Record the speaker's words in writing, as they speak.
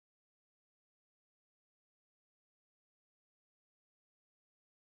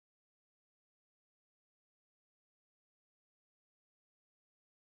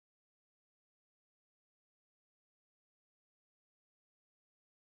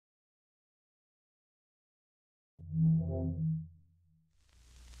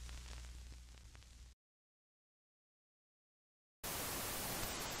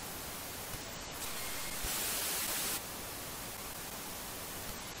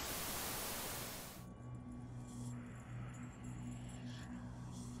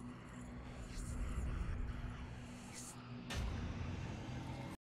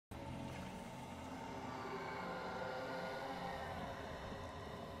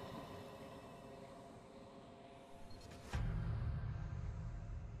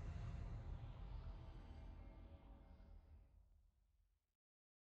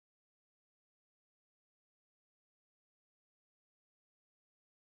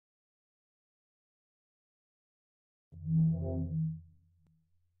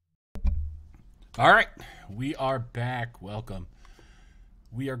All right, we are back. Welcome.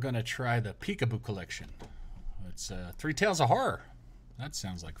 We are going to try the Peekaboo Collection. It's Three Tales of Horror. That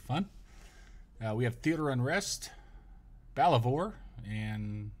sounds like fun. We have Theater Unrest, Balavor,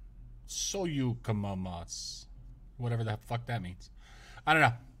 and Soyukamamos. Whatever the fuck that means. I don't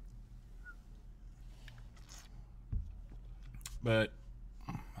know. But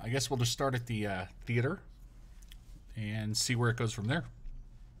I guess we'll just start at the theater and see where it goes from there.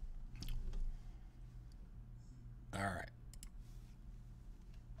 All right.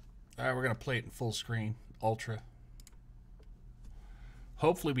 All right, we're going to play it in full screen, ultra.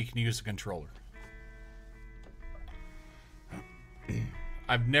 Hopefully we can use the controller.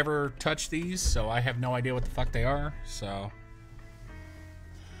 I've never touched these, so I have no idea what the fuck they are, so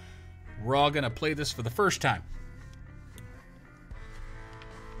we're all going to play this for the first time.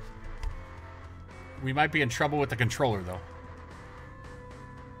 We might be in trouble with the controller, though.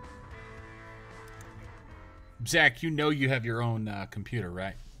 Zach, you know you have your own computer,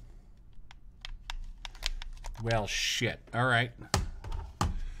 right? Well, shit. All right.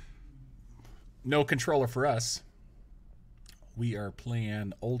 No controller for us. We are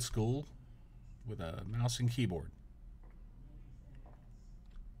playing old school with a mouse and keyboard.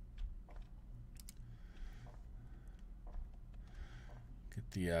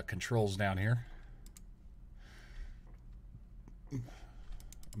 Get the controls down here.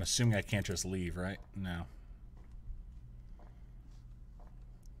 I'm assuming I can't just leave, right? No.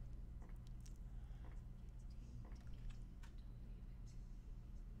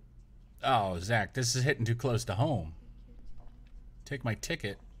 Oh, Zach, this is hitting too close to home. Take my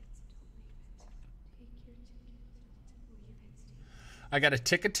ticket. I got a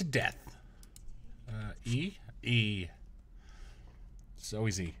ticket to death. E? E. It's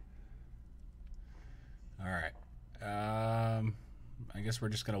always E. All right. I guess we're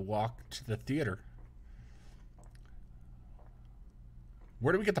just going to walk to the theater.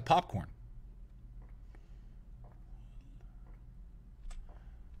 Where do we get the popcorn?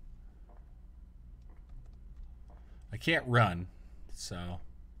 I can't run, so.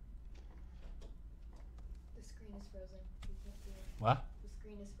 The screen is frozen. You can't see it. What? The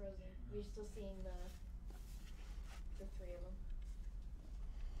screen is frozen. We're still seeing the three of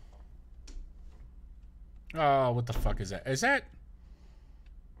them. Oh, what the fuck is that? Is that?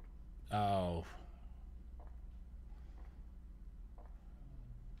 Oh.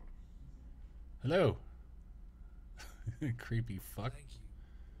 Hello. Creepy fuck.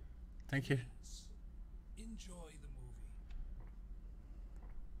 Thank you. Thank you. Enjoy the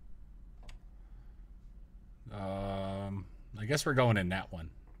movie. I guess we're going in that one.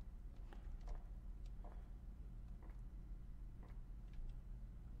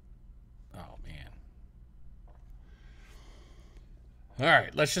 Oh, man. All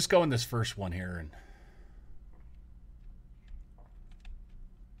right, let's just go in this first one here.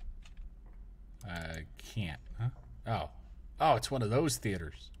 And I can't, huh? Oh. Oh, it's one of those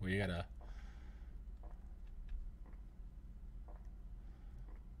theaters where you gotta...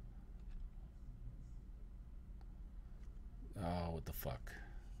 Oh, what the fuck?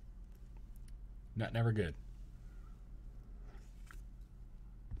 Never good.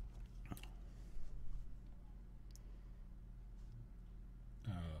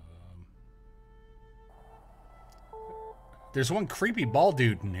 There's one creepy bald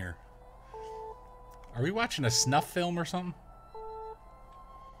dude in here. Are we watching a snuff film or something?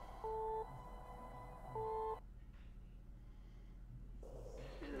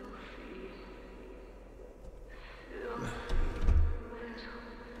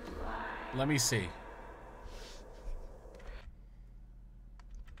 Let me see.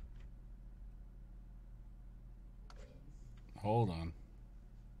 Hold on.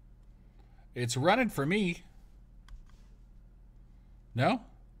 It's running for me. No?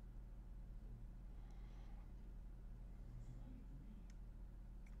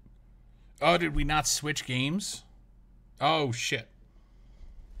 Oh, did we not switch games? Oh, shit.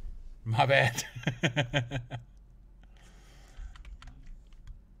 My bad.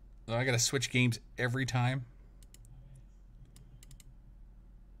 Oh, I gotta switch games every time.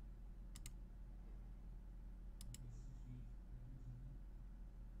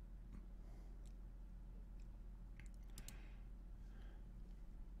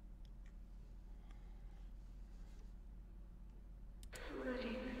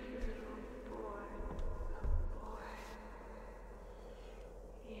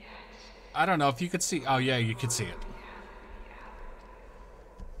 I don't know if you could see. Oh, yeah, you could see it.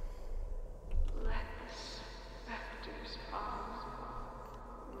 Let the specter's palm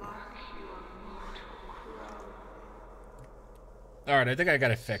mark your mortal crow. Alright, I think I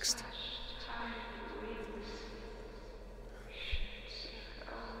got it fixed.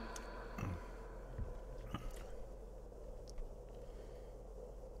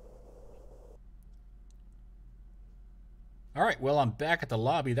 Alright, well, I'm back at the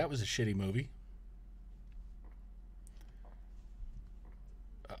lobby. That was a shitty movie.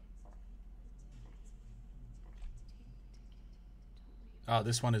 Oh,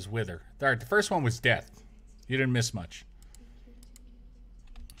 this one is Wither. Alright, the first one was Death. You didn't miss much.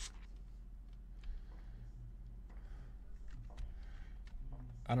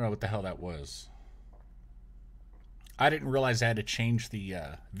 I don't know what the hell that was. I didn't realize I had to change the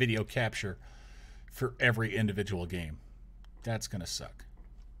video capture for every individual game. That's gonna suck.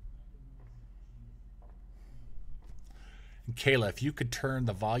 And Kayla, if you could turn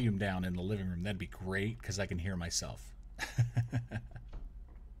the volume down in the living room, that'd be great, because I can hear myself. Thank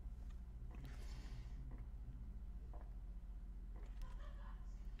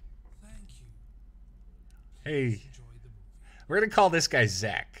you. Hey, Enjoy the movie. we're gonna call this guy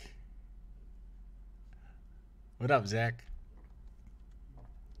Zach. What up, Zach?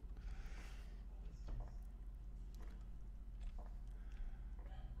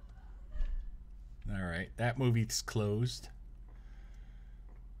 Alright, that movie's closed.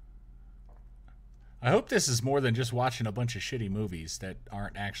 I hope this is more than just watching a bunch of shitty movies that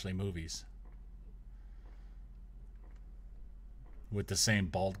aren't actually movies. With the same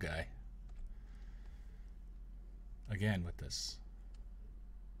bald guy. Again with this.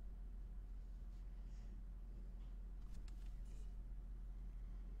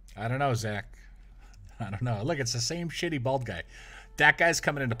 I don't know, Zach. I don't know. Look, it's the same shitty bald guy. That guy's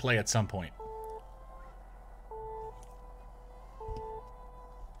coming into play at some point.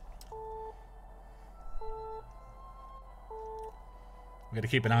 We gotta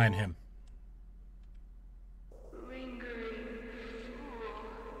keep an eye on him. Lingering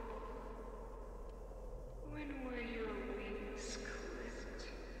fool. When were your wings clipped?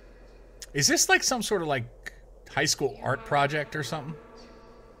 Is this like some sort of like high school art project or something?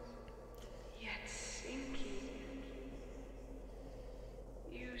 Yet sinking.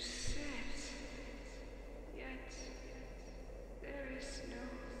 You sit, yet there is no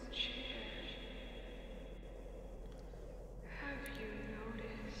chair. Have you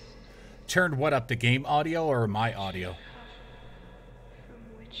noticed Turned what up, the game audio or my audio?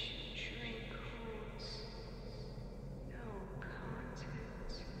 from which you drink holds no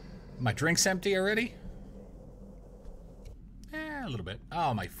content? My drink's empty already? A little bit.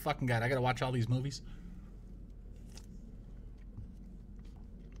 Oh my fucking god, I gotta watch all these movies.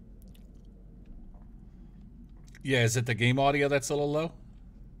 Yeah, is it the game audio that's a little low?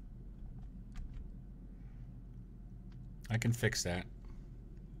 I can fix that.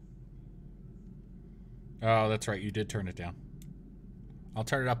 Oh, that's right, you did turn it down. I'll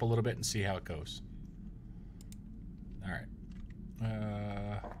turn it up a little bit and see how it goes. Alright.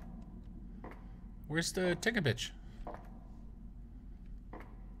 Where's the ticket bitch?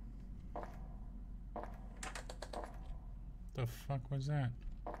 The fuck was that?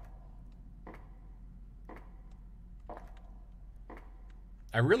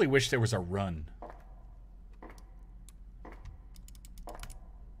 I really wish there was a run.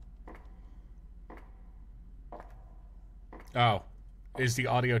 Oh, is the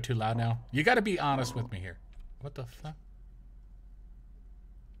audio too loud now? You gotta be honest with me here. What the fuck?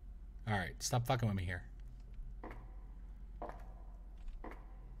 Alright, stop fucking with me here.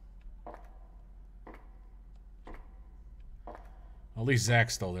 At least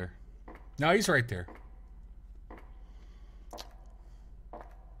Zach's still there. No, he's right there.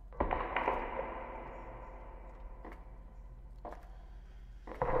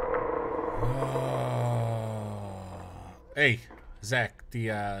 Hey, Zach,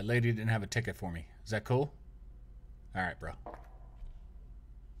 the lady didn't have a ticket for me. Is that cool? Alright, bro.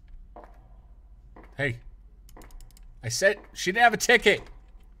 Hey. I said she didn't have a ticket.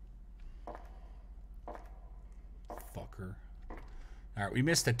 Fucker. All right, we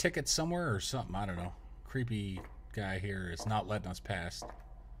missed a ticket somewhere or something. I don't know. Creepy guy here is not letting us past.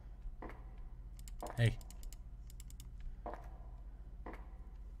 Hey.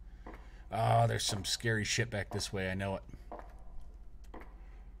 Oh, there's some scary shit back this way. I know it.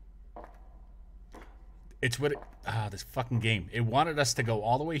 It's what it... Ah, this fucking game. It wanted us to go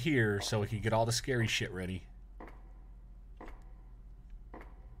all the way here so we could get all the scary shit ready.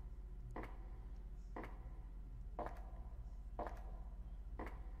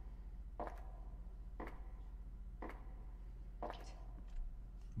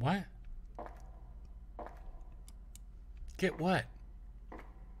 What? Get what?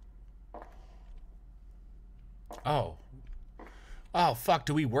 Oh. Oh, fuck.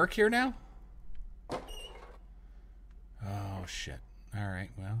 Do we work here now? Oh, shit.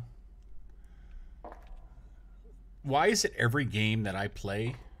 Alright, well. Why is it every game that I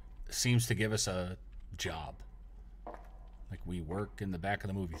play seems to give us a job? Like we work in the back of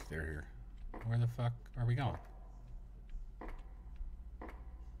the movie theater here. Where the fuck are we going?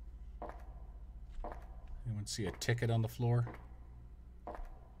 Anyone see a ticket on the floor?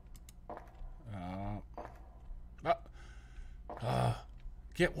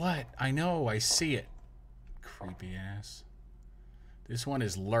 Get what? I know, I see it. Creepy ass. This one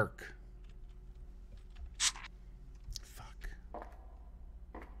is Lurk. Fuck.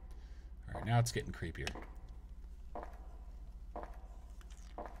 Alright, now it's getting creepier.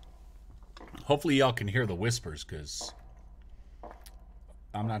 Hopefully y'all can hear the whispers, because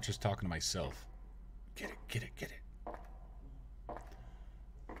I'm not just talking to myself. Get it, get it, get it.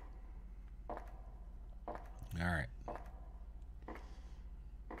 Alright.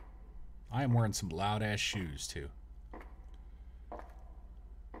 I am wearing some loud ass shoes too.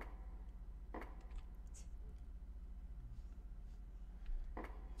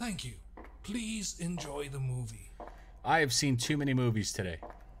 Thank you. Please enjoy the movie. I have seen too many movies today.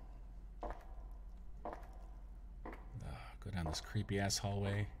 Go down this creepy ass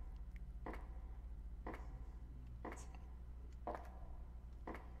hallway.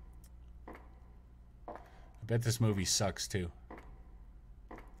 I bet this movie sucks too.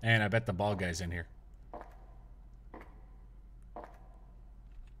 And I bet the bald guy's in here.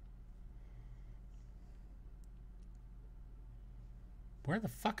 Where the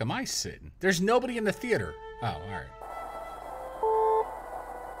fuck am I sitting? There's nobody in the theater. Oh, alright.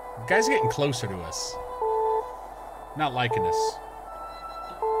 The guy's getting closer to us. Not liking us.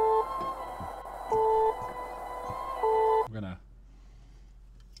 I'm gonna...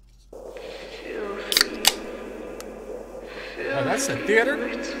 Oh, that's the theater?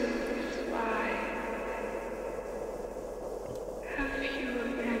 Have you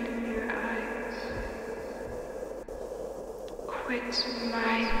abandoned your eyes? Quit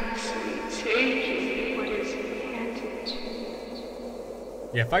mindlessly taking what is handed to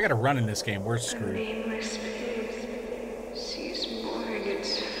you. Yeah, if I gotta run in this game, we're A screwed. nameless pig sees more in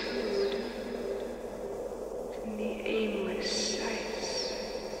its food than the aimless sights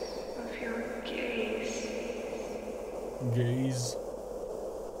of your gaze. Gaze.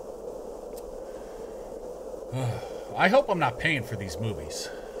 I hope I'm not paying for these movies.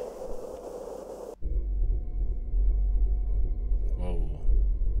 Whoa.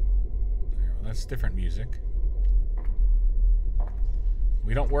 There, well, that's different music.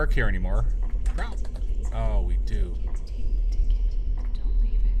 We don't work here anymore. Oh, we do.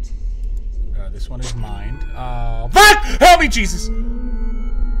 This one is mine. Fuck! Help me, Jesus!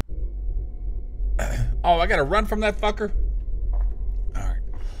 Oh, I gotta run from that fucker? Alright.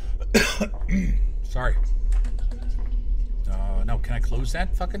 Sorry. No, can I close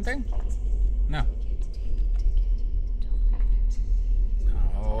that fucking thing? No.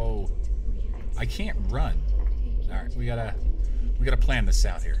 No. I can't run. Alright, we gotta plan this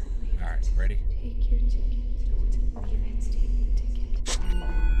out here. Alright, ready?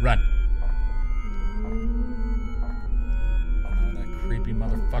 Run. Oh, that creepy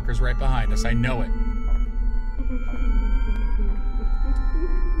motherfucker's right behind us. I know it.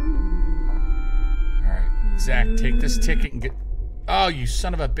 Alright, Zach, take this ticket and get... Oh, you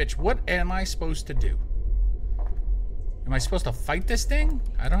son of a bitch. What am I supposed to do? Am I supposed to fight this thing?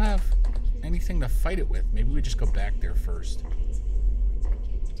 I don't have anything to fight it with. Maybe we just go back there first.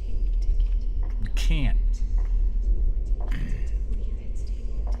 We can't.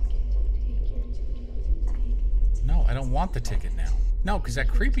 No, I don't want the ticket now. No, because that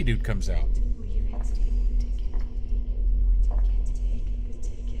creepy dude comes out.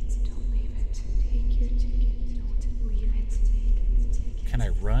 Can I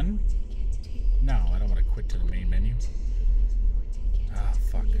run? No, I don't want to quit to the main menu. Ah,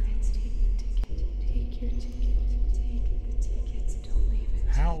 fuck.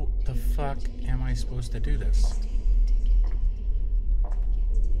 I supposed to do this?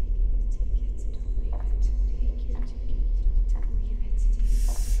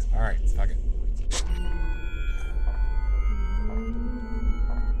 Alright, fuck it.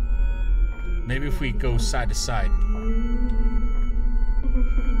 Maybe if we go side to side.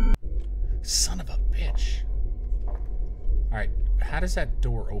 Son of a bitch. Alright, how does that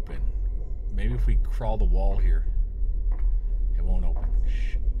door open? Maybe if we crawl the wall here. It won't open.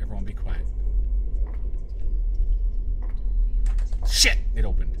 Shh. Everyone be quiet. Shit! It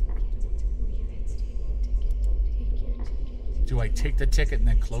opened. Do I take the ticket and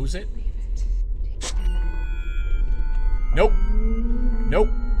then close it? Nope. Nope.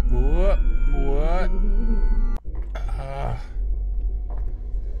 What?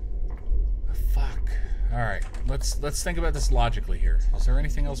 Fuck. Alright. Let's think about this logically here. Is there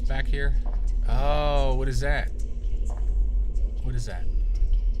anything else back here? Oh, what is that? What is that?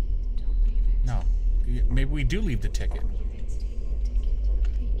 No. Maybe we do leave the ticket.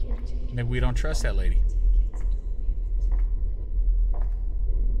 Maybe we don't trust that lady.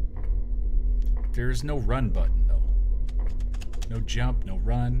 There's no run button, though. No jump, no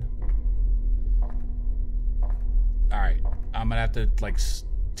run. Alright. I'm gonna have to, like,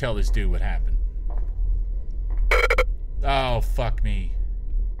 tell this dude what happened. Oh, fuck me.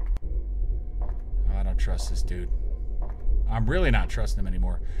 Oh, I don't trust this dude. I'm really not trusting him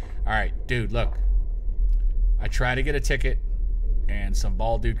anymore. Alright, dude, look. I tried to get a ticket, and some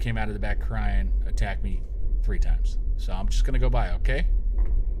bald dude came out of the back crying, attacked me 3 times. So I'm just gonna go by, okay?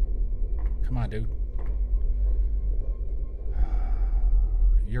 Come on, dude.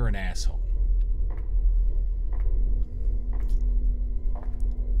 You're an asshole.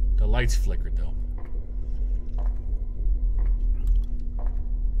 The lights flickered, though.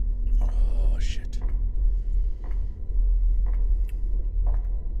 Oh, shit.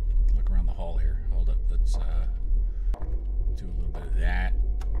 Look around the hall here. Hold up. Let's do a little bit of that.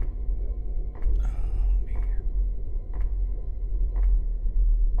 Oh, man.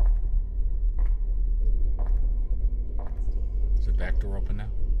 Is the back door open now?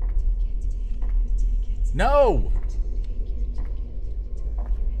 No!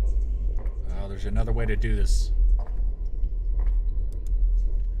 Oh, there's another way to do this.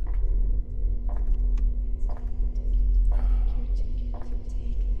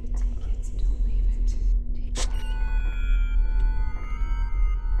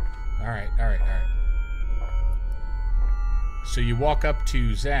 Alright. So you walk up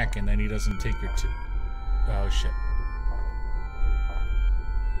to Zach and then he doesn't take your oh shit.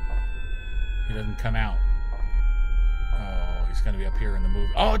 He doesn't come out. Oh, he's gonna be up here in the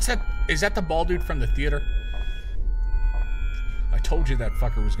movie. Oh, is that the bald dude from the theater? I told you that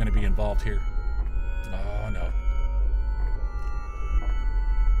fucker was gonna be involved here. Oh no.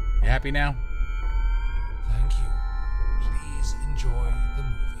 You happy now? Thank you. Please enjoy the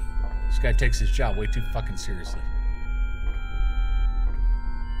movie. This guy takes his job way too fucking seriously.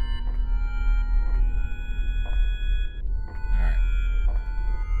 Alright.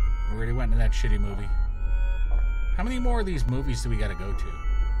 We already went into that shitty movie. How many more of these movies do we gotta go to?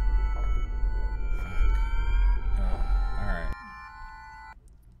 Fuck. Alright.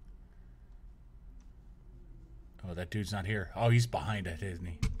 Oh, that dude's not here. Oh, he's behind it, isn't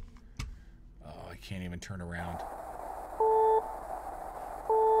he? Oh, I can't even turn around.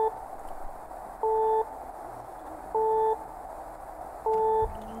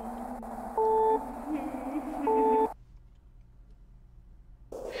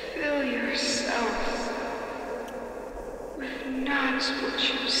 Fill yourself with not what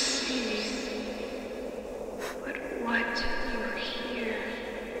you see, but what you hear.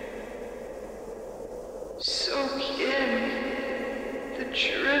 Soak in the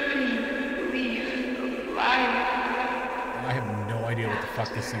dripping leaf of life. I have no idea what the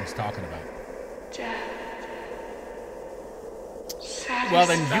fuck this thing's talking about. Death. Well,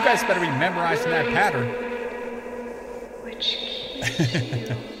 then you guys better be memorizing that pattern. Which keeps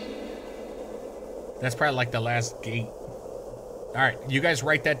you. That's probably like the last gate. Alright, you guys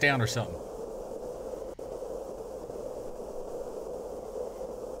write that down or something.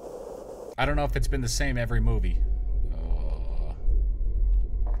 I don't know if it's been the same every movie. Oh.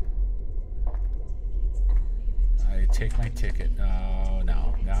 I take my ticket. Oh,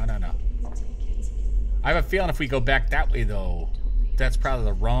 no. No. I have a feeling if we go back that way, though, that's probably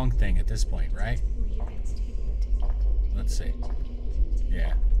the wrong thing at this point, right? Let's see.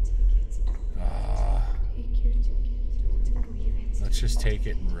 Yeah. Let's just take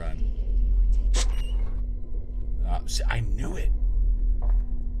it and run. See, I knew it.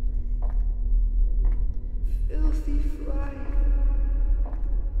 Filthy fly.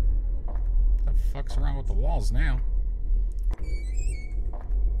 The fucks around with the walls now.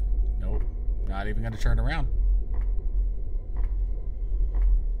 Nope. Not even gonna turn around.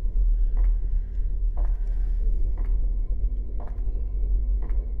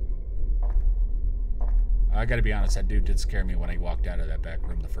 I gotta be honest, that dude did scare me when he walked out of that back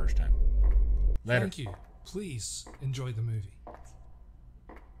room the first time. Later. Thank you. Please enjoy the movie.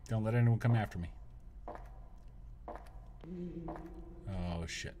 Don't let anyone come after me. Oh,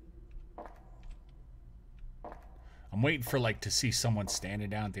 shit. I'm waiting for, like, to see someone standing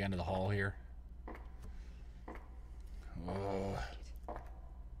down at the end of the hall here. Oh.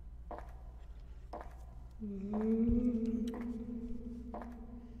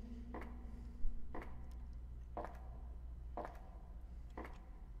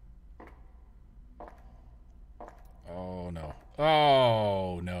 Oh, no.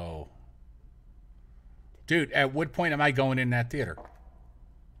 Oh, no. Dude, at what point am I going in that theater?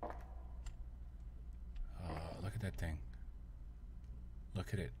 Look at that thing.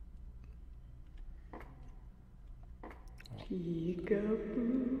 Look at it.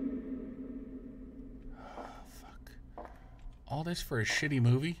 Peekaboo. Oh, fuck. All this for a shitty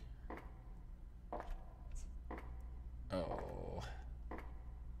movie? Oh.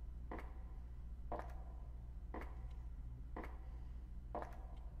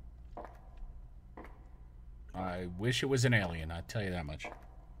 I wish it was an alien, I'll tell you that much.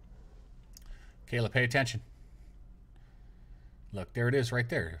 Kayla, pay attention. Look, there it is right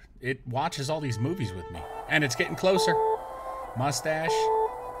there. It watches all these movies with me. And it's getting closer. Mustache.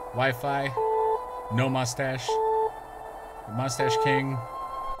 Wi-Fi. No mustache. Mustache King.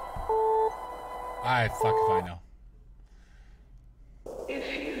 I fuck if I know.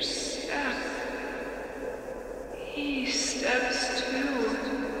 If you step, he steps too.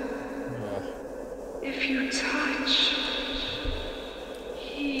 If you touch,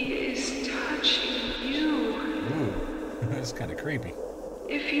 he is touching you. Ooh, that's kind of creepy.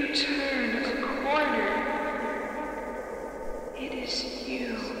 If you turn a corner, it is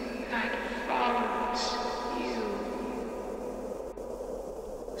you that follows you.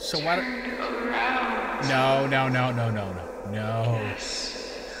 So why do... Turn around. No.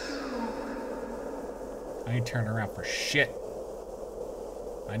 Yes. I ain't turning around for shit.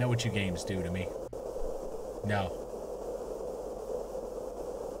 I know what you games do to me. No.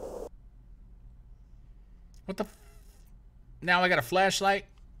 What the f... Now I got a flashlight?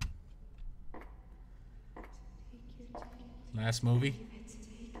 Last movie?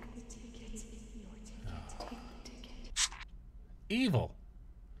 Oh. Evil.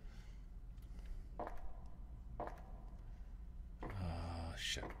 Oh,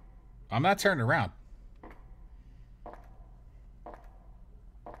 shit. I'm not turning around.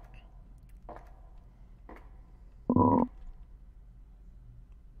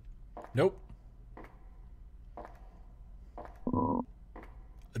 Nope.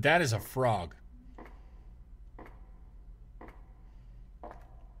 That is a frog.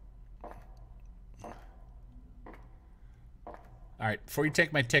 Alright, before you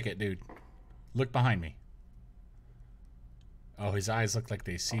take my ticket, dude, look behind me. Oh, his eyes look like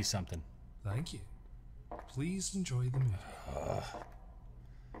they see something. Thank you. Please enjoy the movie. I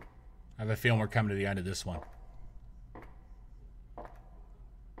have a feeling we're coming to the end of this one.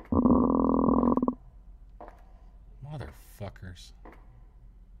 Motherfuckers.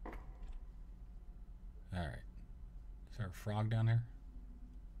 Alright. Is there a frog down there?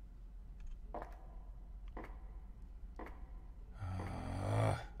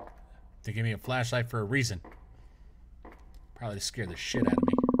 They gave me a flashlight for a reason. Probably to scare the shit out of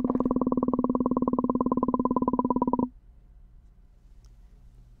me.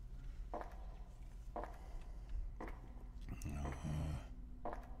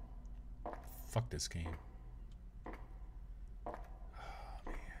 Fuck this game. Oh,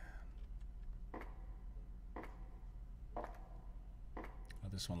 man. Oh,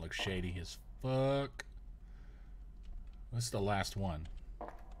 this one looks shady as fuck. What's the last one?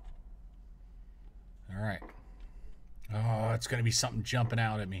 Alright. Oh, it's gonna be something jumping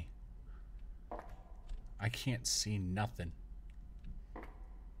out at me. I can't see nothing.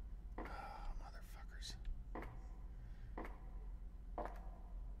 Oh, motherfuckers.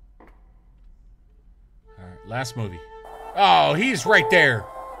 Alright, last movie. Oh, he's right there.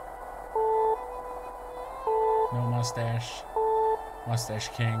 No mustache. Mustache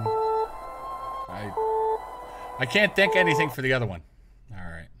King. I can't think anything for the other one.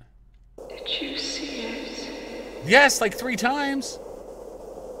 Alright. Did you see it? Yes, like 3 times.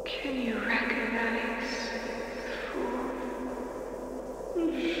 Can you recognize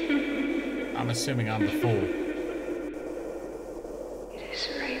the fool? I'm assuming I'm the fool. It is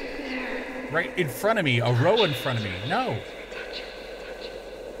right there. Right in front of me, a row in front of me. No.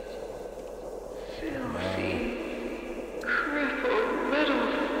 Filthy, crippled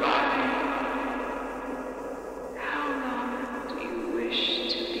little fly. How long do you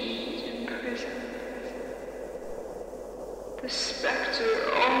wish to be imprisoned? The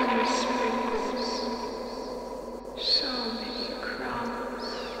specter only sprinkles so many crumbs.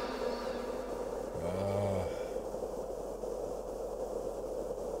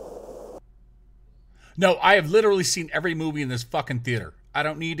 No, I have literally seen every movie in this fucking theater. I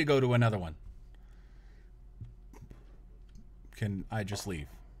don't need to go to another one. Can I just leave?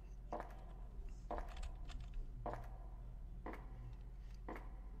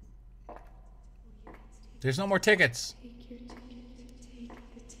 There's no more tickets. Take your ticket. Take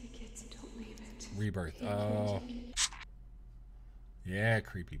the tickets. Don't leave it. Rebirth. Oh. Yeah,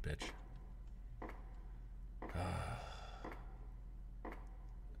 creepy bitch.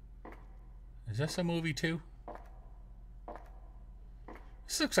 Is this a movie too?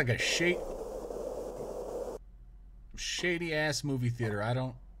 This looks like a shady ass movie theater. I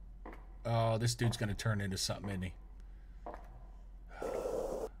don't. Oh, this dude's gonna turn into something, isn't he?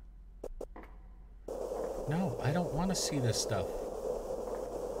 No, I don't want to see this stuff.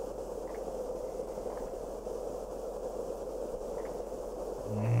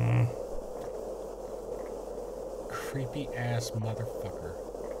 Creepy ass motherfucker.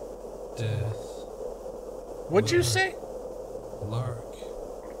 Death. What'd you say? Lark.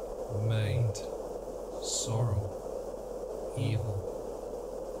 Mind. Sorrow. Evil.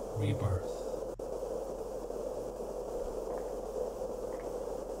 Rebirth.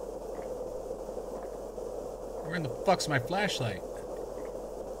 Where in the fuck's my flashlight?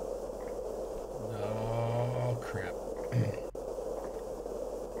 Oh, crap.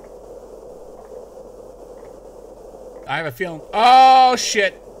 I have a feeling. Oh,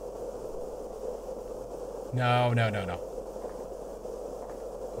 shit. No, no, no, no.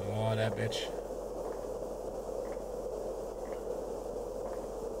 Oh, that bitch.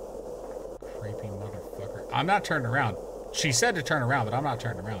 Creepy motherfucker. I'm not turning around. She said to turn around, but I'm not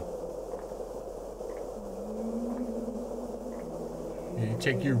turning around. You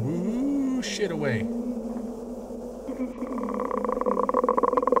take your woo shit away.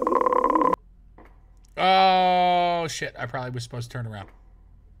 Oh, shit. I probably was supposed to turn around.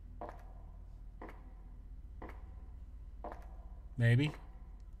 Maybe.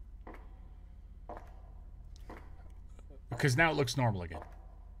 Because now it looks normal again.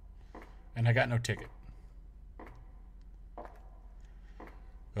 And I got no ticket.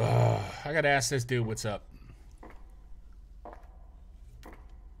 I gotta ask this dude what's up.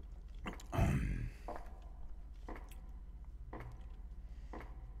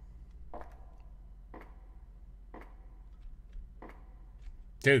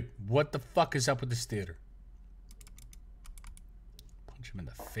 Dude, what the fuck is up with this theater? Punch him in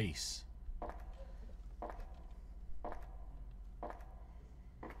the face.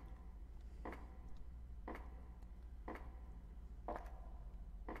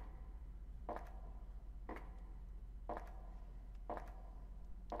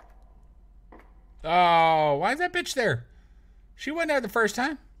 Oh, why is that bitch there? She wasn't there the first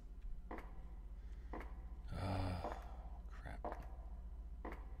time. Oh, crap.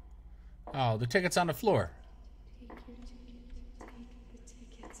 Oh, the ticket's on the floor. Take your ticket. Take the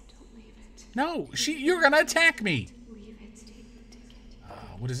tickets. Don't leave it. No, you're gonna attack me. Leave it. Take the ticket.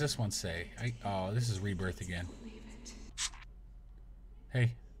 What does this one say? Oh, this is Rebirth again. Don't leave it.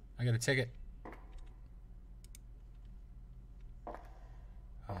 Hey, I got a ticket.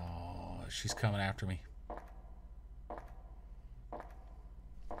 Oh, she's coming after me.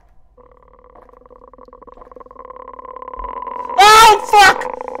 Oh, fuck!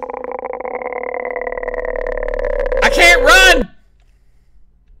 I can't run!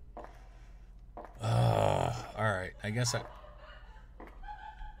 Alright, I guess I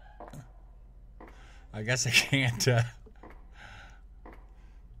can't,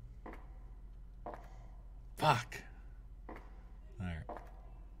 Fuck. Alright.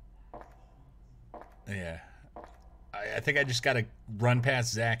 Yeah. I think I just gotta run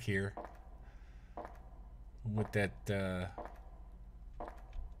past Zach here. With that, that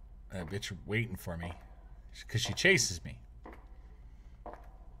bitch waiting for me. Because she chases me.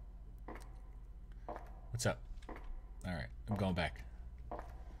 What's up? Alright, I'm going back.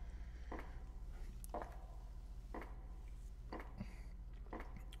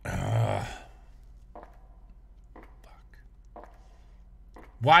 Fuck.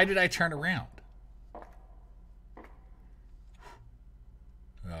 Why did I turn around?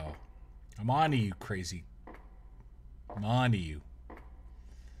 Oh. I'm on to you, crazy. I'm on to you.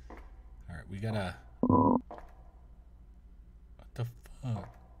 Alright, we gotta... What the fuck?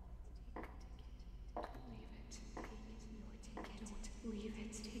 Don't leave it. Don't leave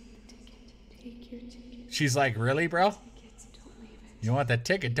it. Take the ticket. Take your ticket. She's like, really, bro? Tickets. Don't leave it. You want that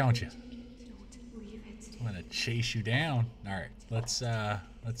ticket, don't you? Don't leave it. I'm gonna chase you down. All right, let's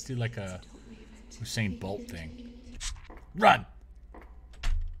do like a Usain Bolt thing. Run!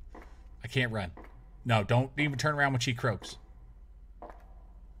 I can't run. No, don't even turn around when she croaks.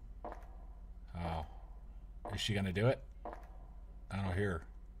 Oh, is she gonna do it? I don't hear her.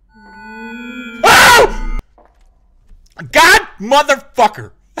 Oh! God,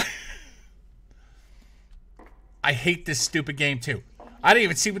 motherfucker! I hate this stupid game too. I didn't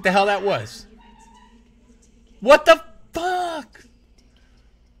even see what the hell that was. What the fuck?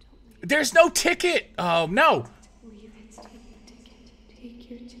 There's no ticket. Oh no. Leave it. Take the ticket. Take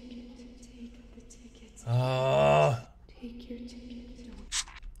your ticket. Take the tickets. Take your ticket.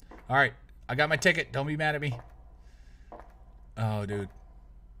 All right, I got my ticket. Don't be mad at me. Oh, dude.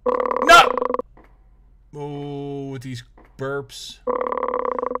 No. Oh, with these burps.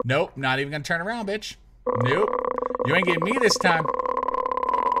 Nope, not even gonna turn around, bitch. Nope. You ain't getting me this time.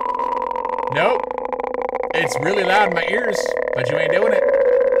 Nope. It's really loud in my ears, but you ain't doing it.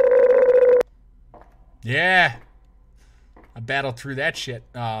 Yeah. I battled through that shit.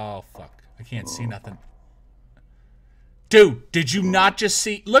 Oh, fuck. I can't see nothing. Dude, did you not just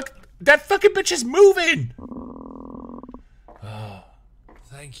see? Look, that fucking bitch is moving. Oh.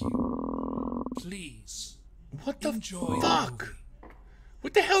 Thank you. Please. What the Enjoy the fuck? movie.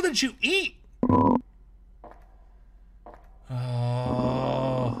 What the hell did you eat?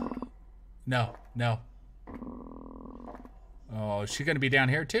 Oh. No, no. Oh, is she gonna be down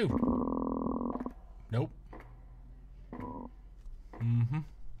here too? Nope. Mm-hmm.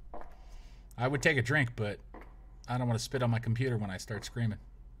 I would take a drink, but I don't want to spit on my computer when I start screaming.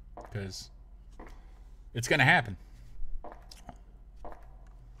 Because it's gonna happen.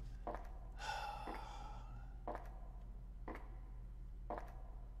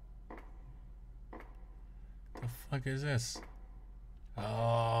 The fuck is this?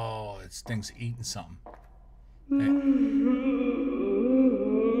 Oh, this thing's eating something. Hey.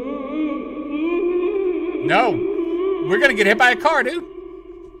 No! We're gonna get hit by a car, dude!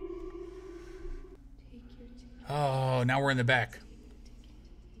 Oh, now we're in the back.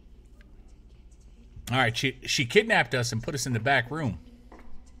 Alright, she kidnapped us and put us in the back room.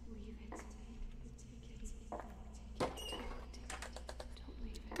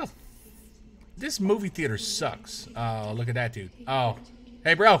 This movie theater sucks. Oh, look at that dude. Oh.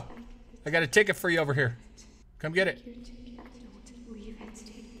 Hey, bro. I got a ticket for you over here. Come get it.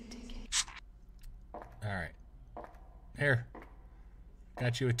 Alright. Here.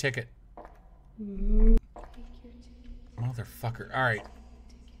 Got you a ticket. Motherfucker. Alright.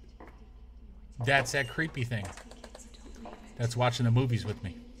 That's that creepy thing. That's watching the movies with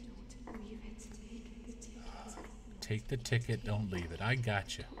me. Take the ticket, don't leave it. I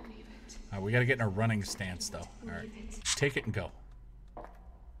got you. Alright, we gotta get in a running stance, though. Alright. Take it and go.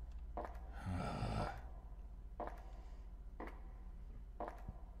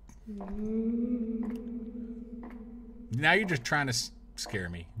 Now you're just trying to scare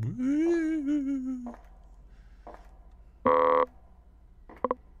me.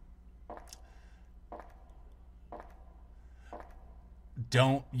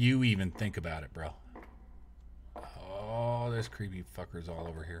 Don't you even think about it, bro. Oh, there's creepy fuckers all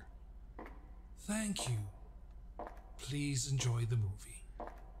over here. Thank you. Please enjoy the movie.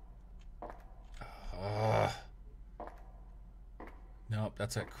 Nope,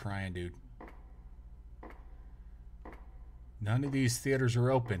 that's that crying dude. None of these theaters are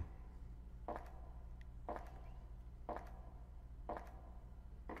open.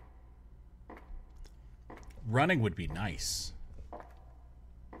 Running would be nice.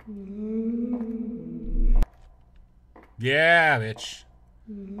 Yeah, bitch.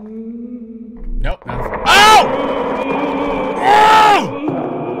 Nope, not a... Oh! Oh!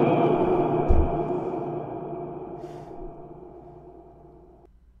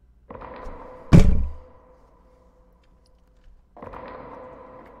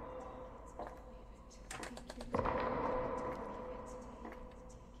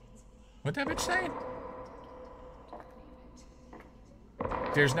 What that bitch saying?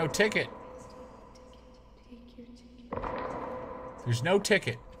 There's no ticket. There's no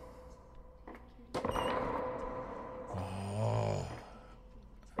ticket. Oh.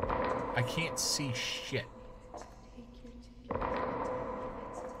 I can't see shit.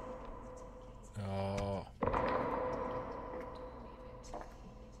 Oh.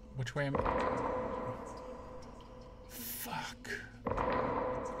 Which way am I? Fuck.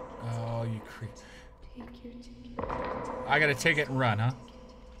 Oh, you creep. Take your ticket. I gotta take it and run, huh?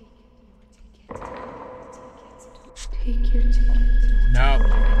 Take your ticket. No.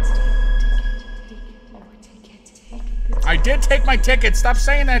 Take your ticket. Take the I did take my ticket. Stop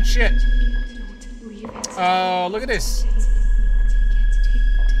saying that shit. Don't leave it. Oh, look at this. Take the ticket.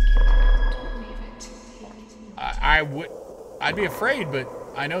 Don't leave it. Take I would. I'd be afraid, but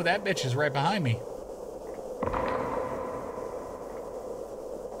I know that bitch is right behind me.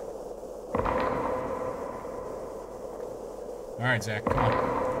 All right, Zach, come on.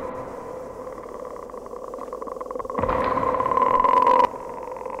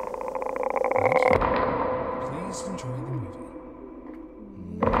 Please enjoy the movie.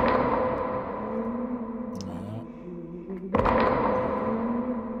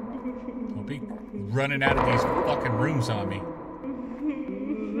 Don't be running out of these fucking rooms on me.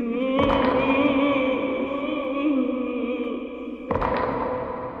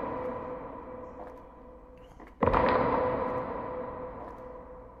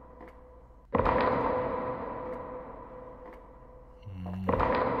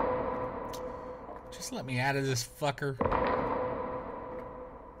 Just let me out of this fucker.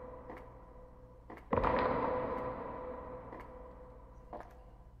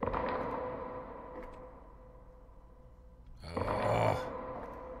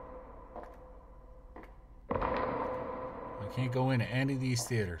 I can't go into any of these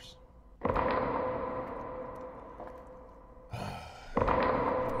theaters.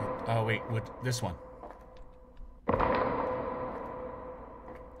 Oh wait, what? This one?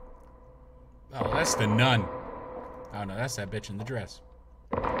 Oh, that's the nun. Oh no, that's that bitch in the dress.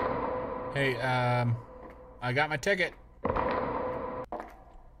 Hey, I got my ticket.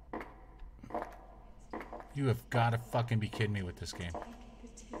 You have got to fucking be kidding me with this game. the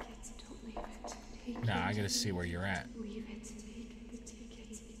ticket. Don't leave it. Take Nah, I gotta see where you're at. Leave it. Take the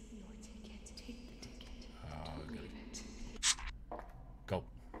ticket. Your ticket. Take the ticket. Don't leave it. Go.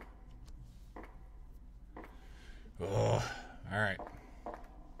 Oh, all right.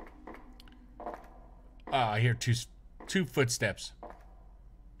 I hear two footsteps.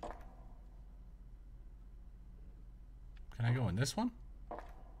 Can I go in this one?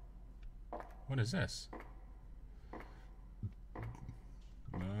 What is this?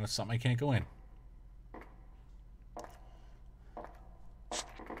 Something I can't go in.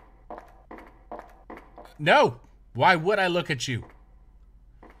 No! Why would I look at you?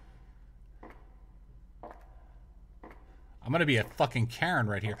 I'm gonna be a fucking Karen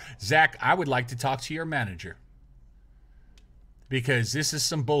right here. Zach, I would like to talk to your manager. Because this is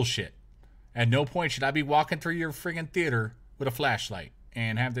some bullshit. At no point should I be walking through your friggin' theater with a flashlight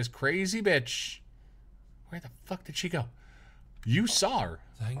and have this crazy bitch. Where the fuck did she go? You saw her.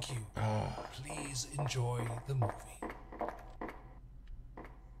 Thank you. Please enjoy the movie.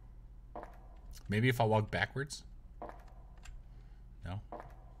 Maybe if I walk backwards? No?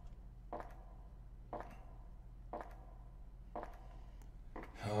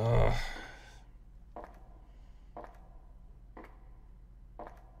 Ugh.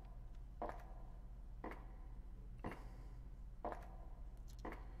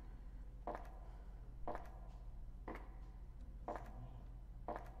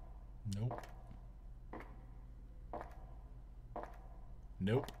 Nope.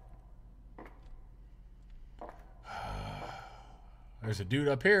 Nope. There's a dude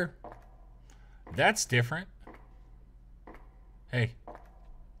up here. That's different. Hey.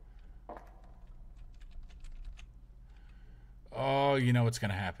 Oh, you know what's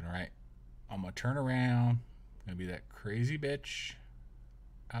going to happen, right? I'm going to turn around. Going to be that crazy bitch.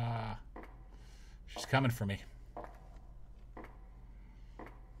 She's coming for me.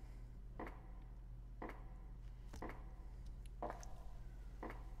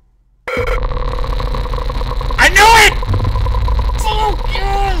 I knew it! Fuck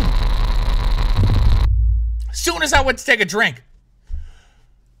you! As soon as I went to take a drink.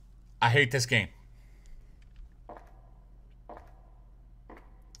 I hate this game.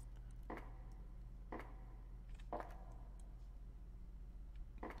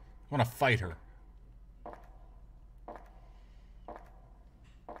 I want to fight her.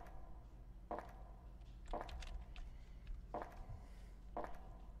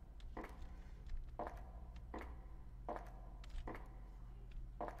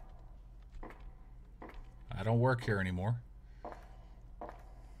 I don't work here anymore.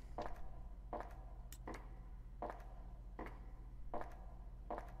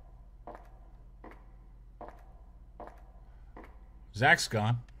 Zach's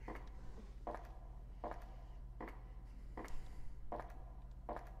gone.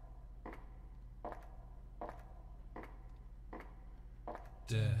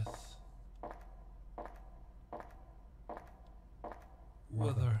 Death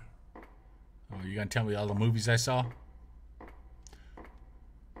gonna tell me all the movies I saw?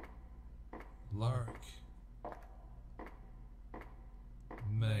 Lark.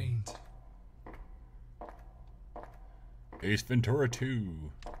 Mind. Ace Ventura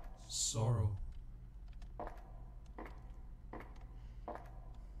 2. Sorrow.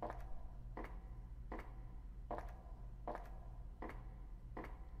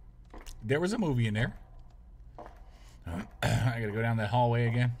 There was a movie in there. I gotta go down that hallway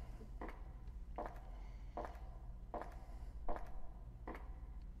again.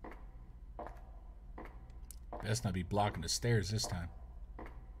 Best not be blocking the stairs this time.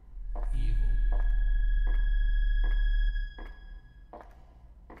 Evil.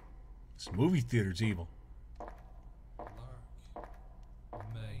 This movie theater's evil. Lark.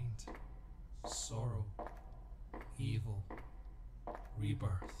 Mind. Sorrow. Evil.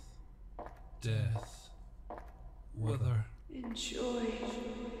 Rebirth. Death. Wither. Enjoy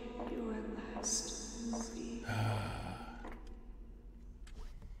your last movie.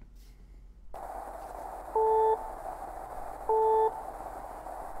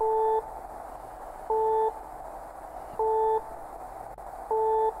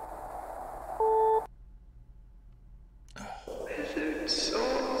 Withered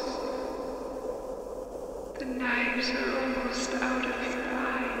souls. The knives are almost out of your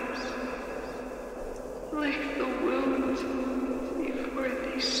eyes. Lick the wounds before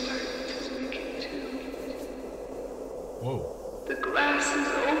they start to lick it too. Whoa. The glass is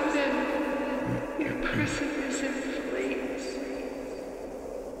open. Your prison is in flames.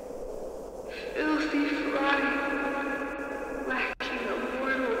 Filthy fry, lacking a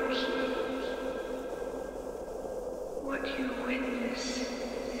mortal key. What you witness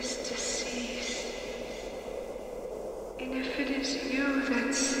is disease. And if it is you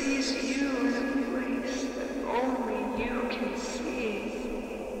that sees you in a place that only you can see,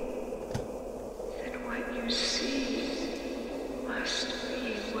 then what you see must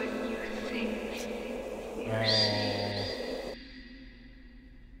be what you think you see.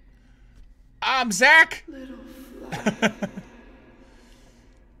 I'm Zach. Little fly,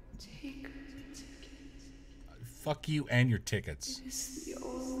 take the ticket. Fuck you and your tickets. It is the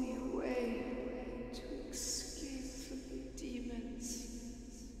only way to escape from the demons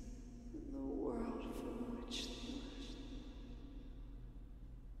in the world from which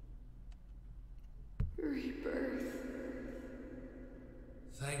they rebirth.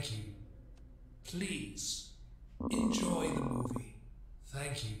 Thank you. Please enjoy the movie.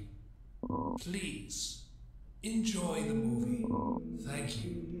 Thank you. Please enjoy the movie. Thank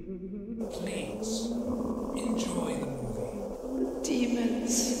you. Please enjoy the movie. The demons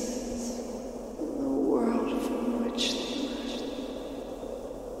in the world from which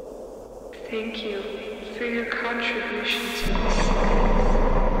they thank you for your contribution to this.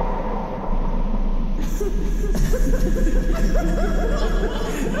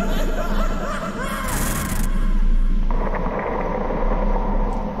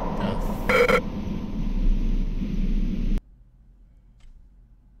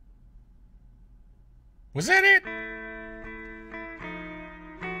 Was that it?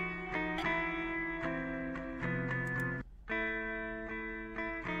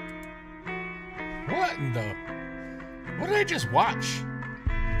 What in the... What did I just watch?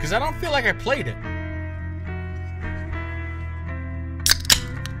 Because I don't feel like I played it.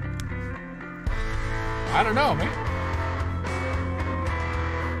 I don't know, man.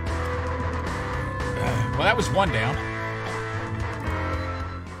 Well, that was one down.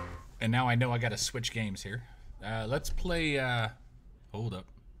 And now I know I gotta switch games here. Let's play, hold up.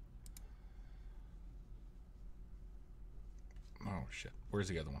 Oh, shit. Where's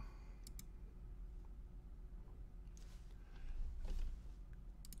the other one?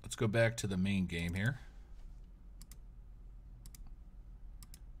 Let's go back to the main game here.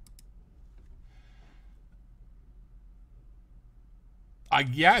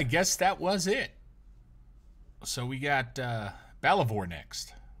 Yeah, I guess that was it. So we got Balivor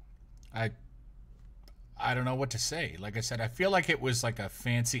next. I don't know what to say. Like I said, I feel like it was like a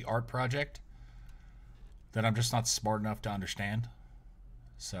fancy art project that I'm just not smart enough to understand.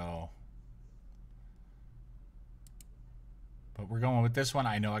 So, but we're going with this one.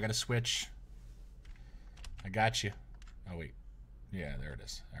 I know I got to switch. I got you. Oh, wait. Yeah, there it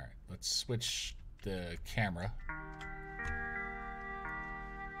is. All right. Let's switch the camera.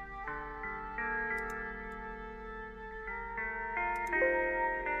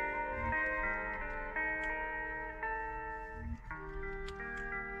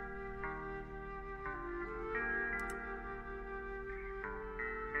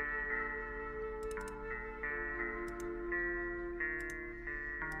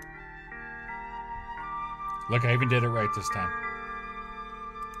 Look, I even did it right this time.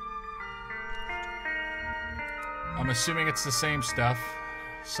 I'm assuming it's the same stuff.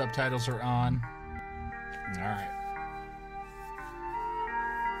 Subtitles are on. Alright.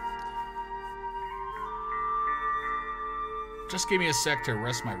 Just give me a sec to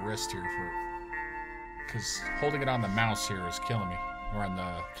rest my wrist here because holding it on the mouse here is killing me. Or on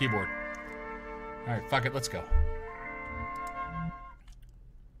the keyboard. Alright, fuck it, let's go.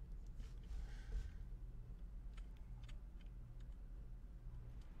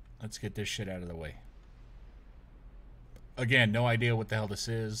 Let's get this shit out of the way. Again, no idea what the hell this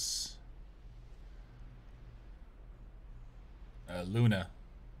is. Luna.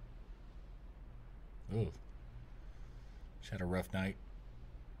 Ooh. She had a rough night.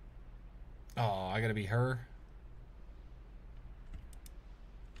 Oh, I gotta be her.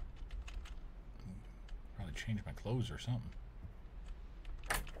 Probably change my clothes or something.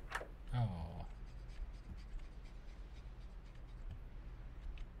 Oh.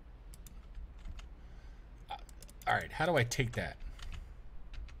 Alright, how do I take that?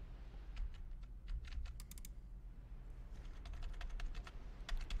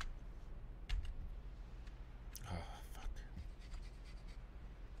 Oh, fuck.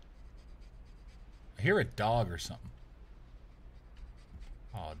 I hear a dog or something.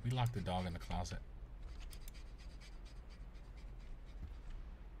 Oh, did we lock the dog in the closet?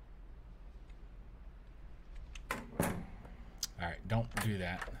 Alright, don't do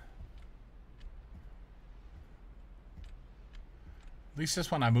that. At least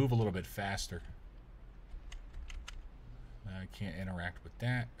this one I move a little bit faster. I can't interact with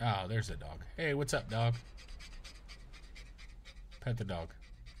that. Oh, there's a dog. Hey, what's up, dog? Pet the dog.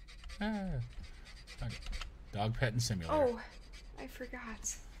 Ah. Dog petting simulator. Oh, I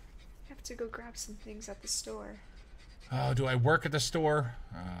forgot. I have to go grab some things at the store. Oh, do I work at the store?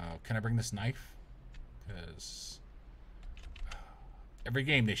 Can I bring this knife? Because every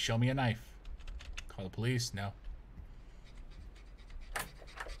game they show me a knife. Call the police? No.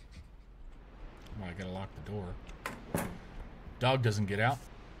 Oh, I gotta lock the door. Dog doesn't get out.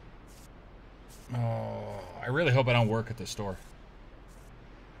 Oh, I really hope I don't work at the store.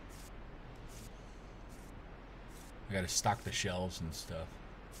 I gotta stock the shelves and stuff.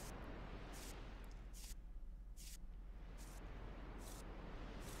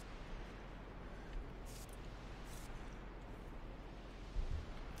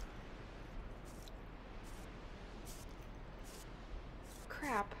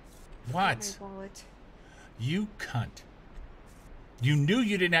 Crap. What? My wallet. You cunt. You knew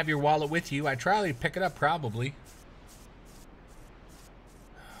you didn't have your wallet with you. I tried to pick it up, probably.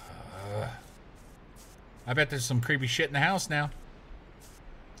 I bet there's some creepy shit in the house now.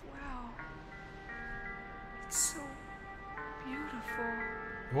 Wow. It's so beautiful.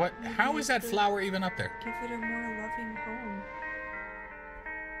 What? Maybe How is that could flower even up there? Give it a more loving home.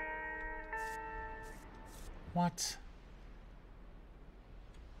 What?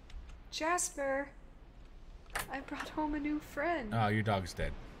 Jasper! I brought home a new friend. Oh, your dog's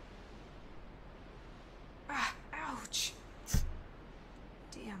dead. Ah, ouch.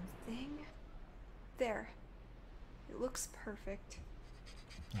 Damn thing. There. It looks perfect.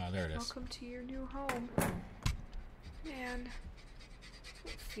 Oh, there it is. Welcome to your new home. Man,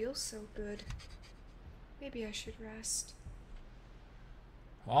 it feels so good. Maybe I should rest.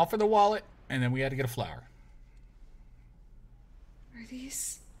 All for the wallet, and then we had to get a flower. Are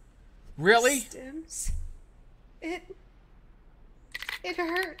these Really? stems? It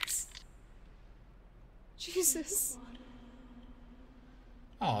hurts. Jesus.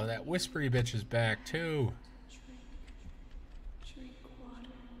 Oh, that whispery bitch is back, too. Drink water.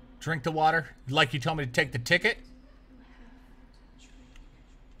 Drink the water? Like you told me to take the ticket?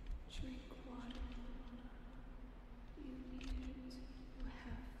 Drink water. You need it. You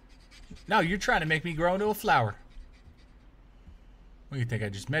have No, you're trying to make me grow into a flower. What do you think? I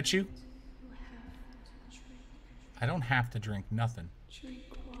just met you? I don't have to drink nothing. drink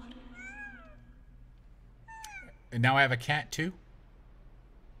water. And now I have a cat too?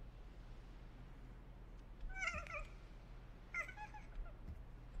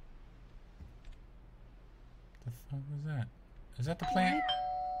 The fuck was that? Is that the plant?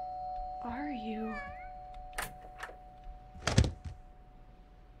 What are you?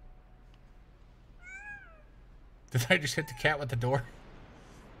 Did I just hit the cat with the door?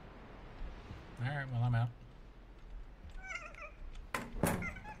 Alright, well, I'm out.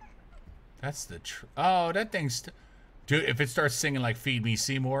 That's the oh, that thing's... Dude, if it starts singing like Feed Me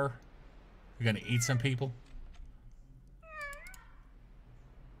Seymour, you're gonna eat some people.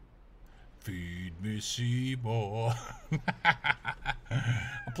 Feed me Seymour.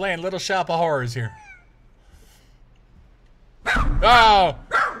 I'm playing Little Shop of Horrors here. Oh!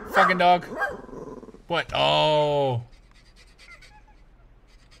 Fucking dog. What? Oh.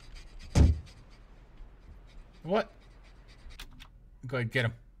 What? Go ahead, get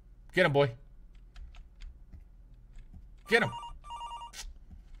him. Get him, boy. Get him.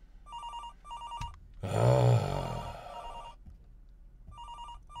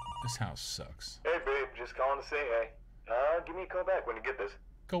 This house sucks. Hey, babe, just calling to say hey. Give me a call back when you get this.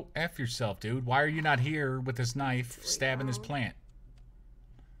 Go F yourself, dude. Why are you not here with this knife stabbing this plant?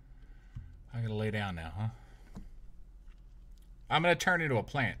 I gotta lay down now, huh? I'm gonna turn into a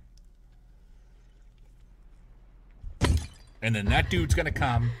plant. And then that dude's gonna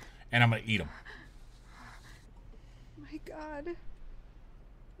come, and I'm gonna eat him. My God.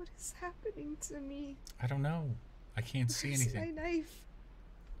 What is happening to me? I don't know. I can't see Where's anything. my knife?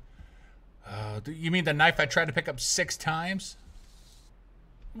 You mean the knife I tried to pick up 6 times?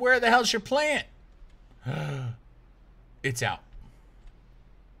 Where the hell's your plant? It's out.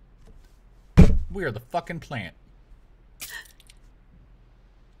 We are the fucking plant.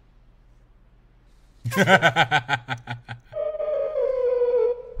 Drink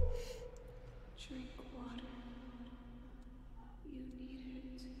water. You need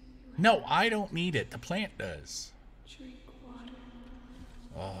it. No, I don't need it. The plant does. Drink water.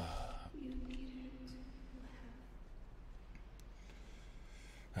 You need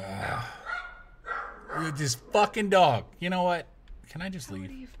it. This fucking dog. You know what? Can I just How would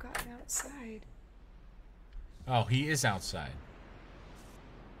leave? he have gotten outside? Oh, he is outside.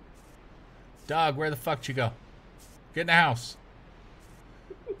 Dog, where the fuck did you go? Get in the house.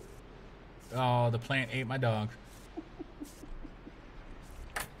 Oh, the plant ate my dog.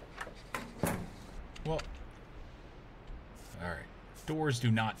 Well, alright. Doors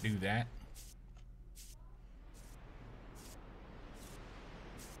do not do that.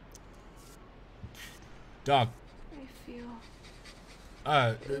 Dog, I feel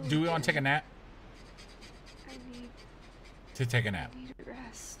do we want to take a nap? I need To take a nap.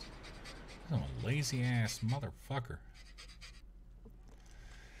 rest. I'm a lazy ass motherfucker.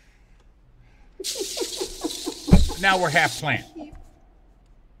 Now we're half plant.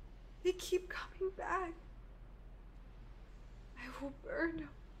 They keep coming back. I will burn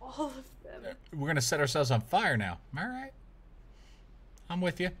all of them. We're gonna set ourselves on fire now. All right. I'm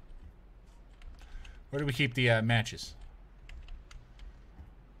with you. Where do we keep the matches?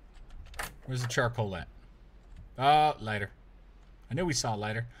 Where's the charcoal at? Oh, lighter. I knew we saw a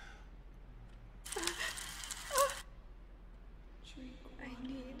lighter. I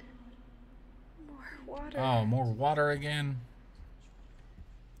need more water. Oh, more water again.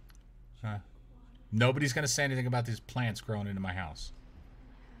 Nobody's gonna say anything about these plants growing into my house.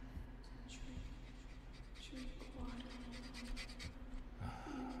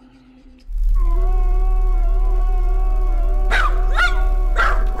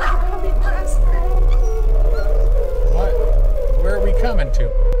 What? Where are we coming to?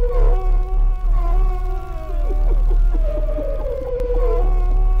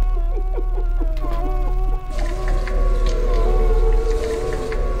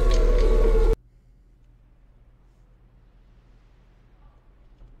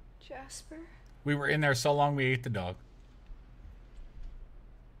 Jasper? We were in there so long we ate the dog.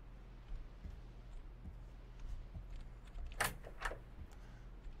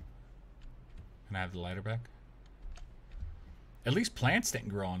 Can I have the lighter back? At least plants didn't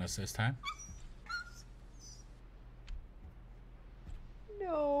grow on us this time.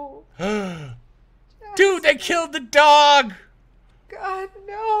 No. Dude, they killed the dog! God,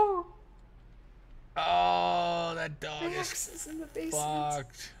 no. Oh, that dog My is axe is in the basement.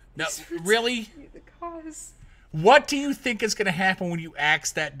 fucked. No, This hurts really? to be the cause. What do you think is going to happen when you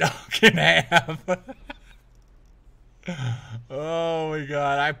axe that dog in half? Oh my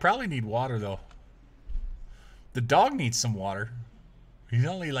god. I probably need water, though. The dog needs some water. He's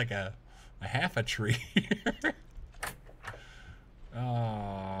only like a half a tree.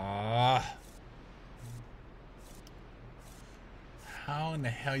 How in the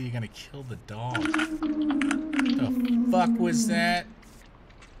hell are you going to kill the dog? What the fuck was that?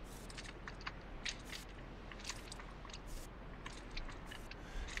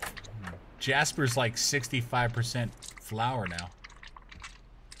 Jasper's like 65% flour now.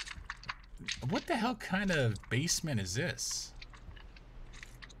 What the hell kind of basement is this?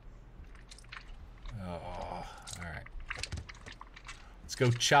 Oh, alright. Let's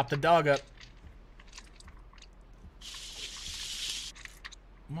go chop the dog up.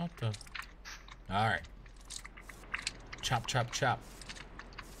 What the? Alright. Chop, chop, chop.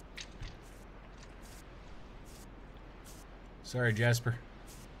 Sorry, Jasper.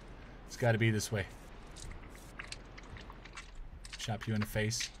 It's got to be this way. Chop you in the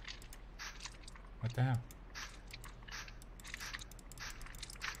face. What the hell?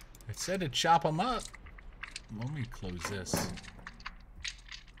 It said to chop them up. Let me close this.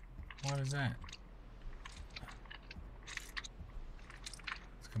 What is that?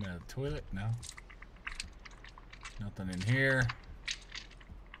 It's coming out of the toilet? No. Nothing in here.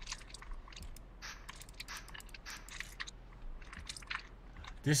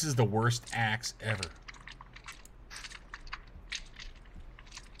 This is the worst axe ever.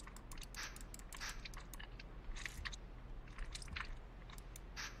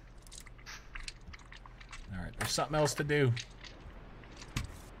 Alright, there's something else to do.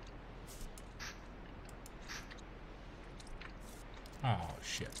 Oh,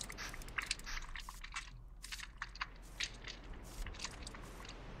 shit.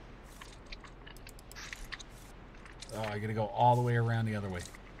 Oh, I gotta go all the way around the other way.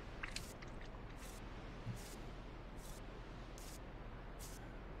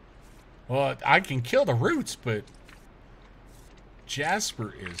 Well, I can kill the roots, but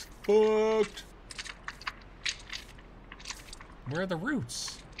Jasper is fucked. Where are the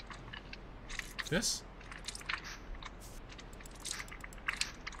roots? This?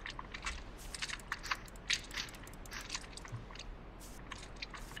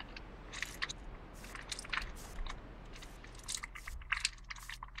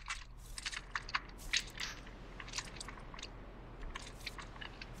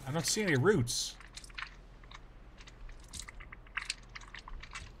 I don't see any roots.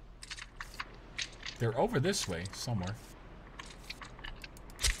 They're over this way somewhere.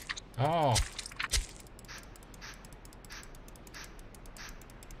 Oh.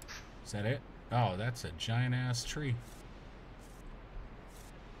 Is that it? Oh, that's a giant ass tree.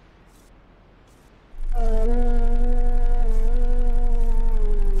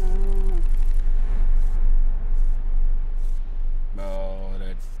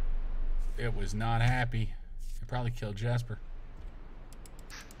 It was not happy. It probably killed Jasper.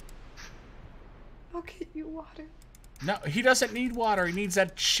 I'll get you water. No, he doesn't need water. He needs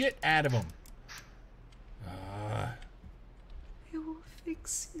that shit out of him. I will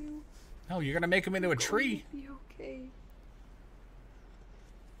fix you. No, you're gonna make him into a tree. It'll be okay.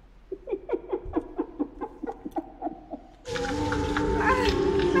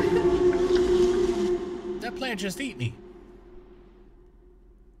 That plant just ate me.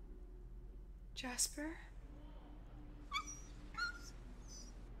 Jasper?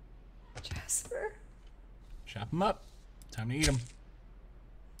 Jasper? Chop him up. Time to eat him.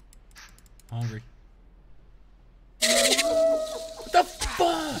 Hungry. What the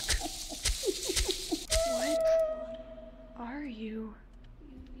fuck? What are you?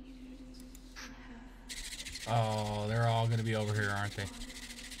 Oh, they're all gonna be over here, aren't they?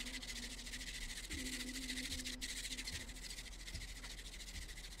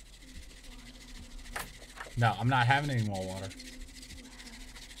 No, I'm not having any more water.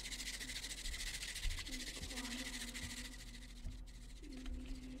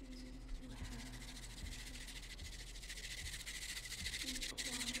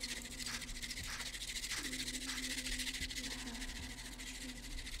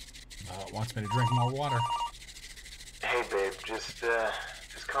 Oh, it wants me to drink more water. Hey, babe, just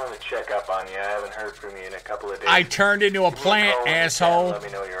calling to check up on you. I haven't heard from you in a couple of days. I turned into a Give me plant, call when you can. asshole. Let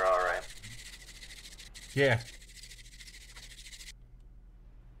me know you're all right. Yeah.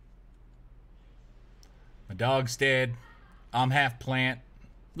 My dog's dead. I'm half plant.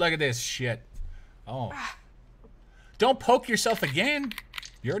 Look at this shit. Oh. Don't poke yourself again.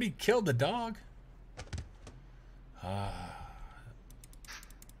 You already killed the dog. No.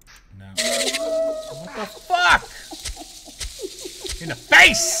 What the fuck? In the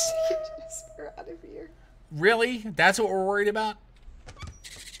face! Get Jasper out of here. Really? That's what we're worried about?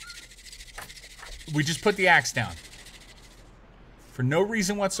 We just put the axe down. For no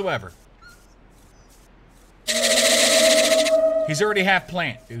reason whatsoever. He's already half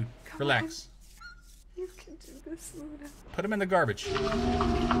plant, dude. Come Relax. You can do this, Luna. Put him in the garbage.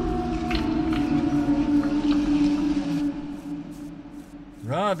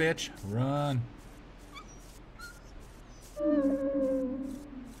 Run, bitch. Run.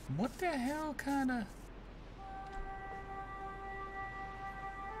 What the hell kind of...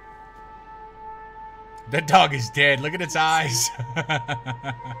 That dog is dead. Look at its eyes.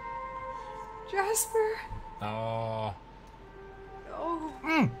 Jasper. Oh. No.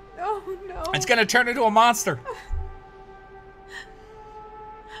 Mm. No, no. It's gonna turn into a monster.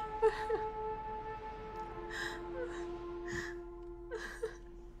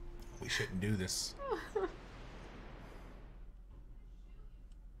 We shouldn't do this.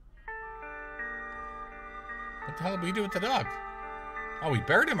 What the hell did we do with the dog? Oh, we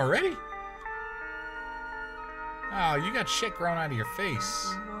buried him already? Oh, you got shit growing out of your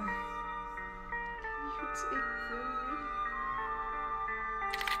face. What can you take from me?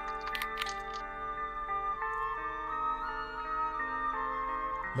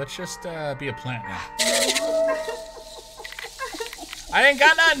 Let's just be a plant now. I ain't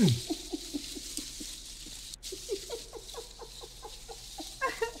got nothing.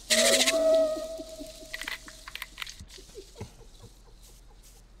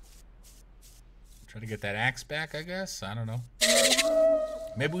 Try to get that axe back, I guess. I don't know.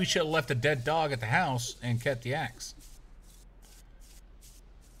 Maybe we should have left a dead dog at the house and kept the axe.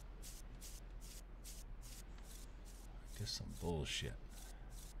 Just some bullshit.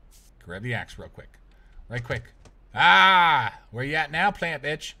 Grab the axe real quick. Right quick. Ah! Where you at now, plant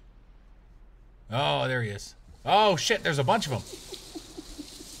bitch? Oh, there he is. Oh, shit, there's a bunch of them.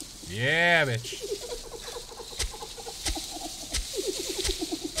 Yeah, bitch.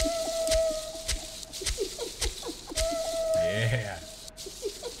 Yeah.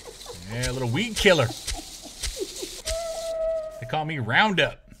 Yeah, little weed killer. They call me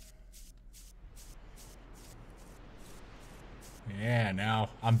Roundup. Yeah, now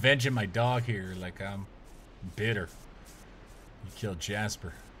I'm venging my dog here like I'm bitter. You killed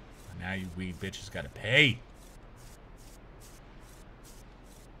Jasper. And now you weed bitches gotta pay.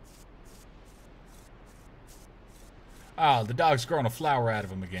 Oh, the dog's growing a flower out of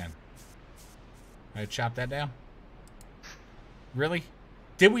him again. I chop that down. Really?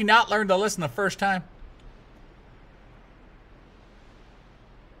 Did we not learn to listen the first time?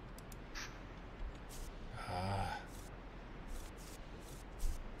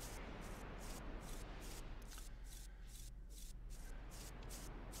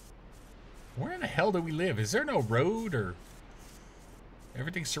 Where in the hell do we live? Is there no road or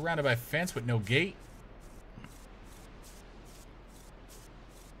everything's surrounded by a fence with no gate?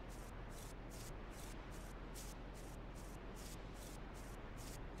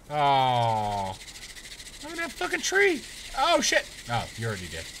 Oh, look at that fucking tree. Oh, shit. Oh, you're already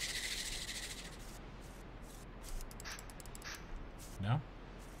dead. No?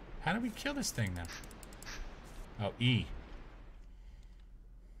 How do we kill this thing now? Oh, E.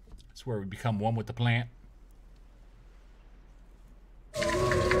 That's where we become one with the plant.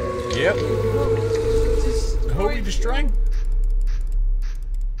 Yep. Who are we destroying?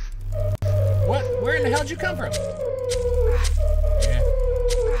 What? Where in the hell did you come from? Yeah.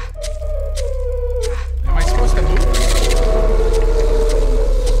 Am I supposed to move?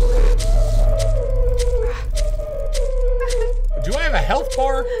 Do I have a health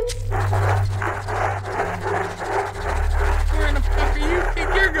bar? Where in the fuck are you think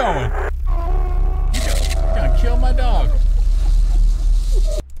you're going? You're gonna kill my dog.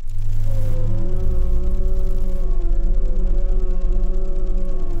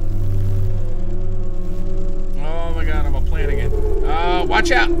 Oh my god, I'm a plant again.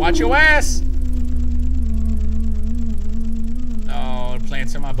 Watch out! Watch your ass! Oh, the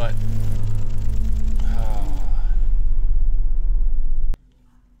plant's in my butt.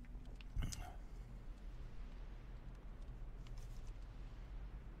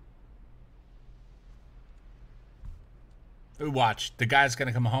 Watch, the guy's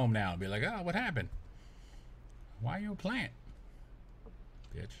gonna come home now and be like, oh, what happened? Why are you a plant?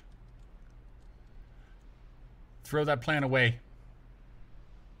 Bitch. Throw that plant away.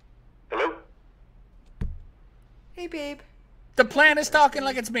 Hello? Hey, babe. The plant is talking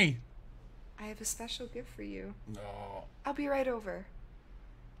like it's me. I have a special gift for you. No. I'll be right over.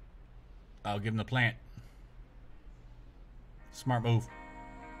 I'll give him the plant. Smart move.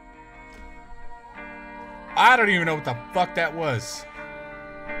 I don't even know what the fuck that was.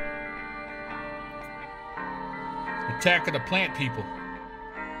 Attack of the plant people.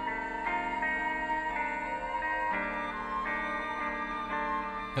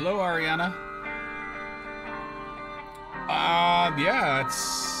 Hello, Ariana. Yeah,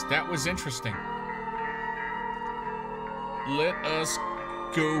 that was interesting. Let us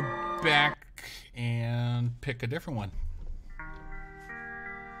go back and pick a different one.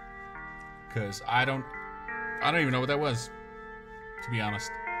 Because I don't even know what that was, to be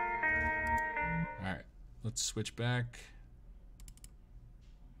honest. Alright, let's switch back.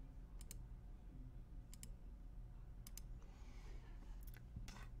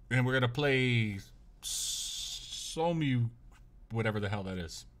 And we're going to play Somu, whatever the hell that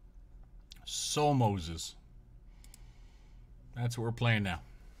is. Soul Moses. That's what we're playing now.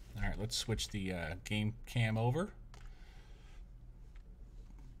 Alright, let's switch the game cam over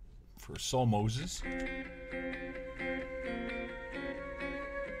for Soul Moses.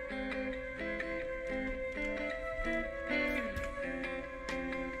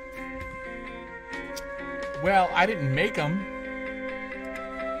 Well, I didn't make them.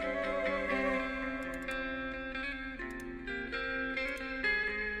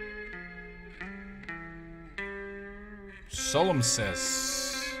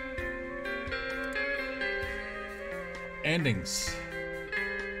 Solempsis. Endings.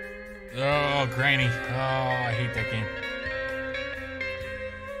 Oh, Granny. Oh, I hate that game.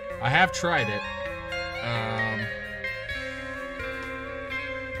 I have tried it.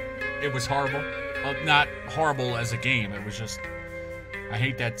 It was horrible. Not horrible as a game. It was just... I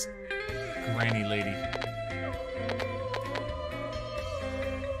hate that Granny lady.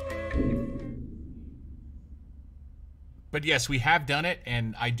 But yes, we have done it,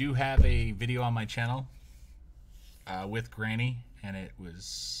 and I do have a video on my channel with Granny, and it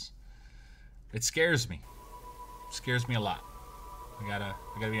scares me. It scares me a lot. I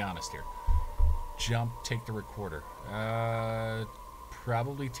gotta be honest here. Jump, take the recorder.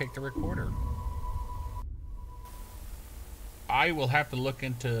 Probably take the recorder. I will have to look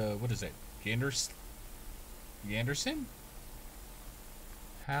into, what is it? Yanderson?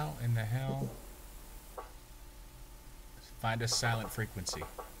 How in the hell? Find a silent frequency.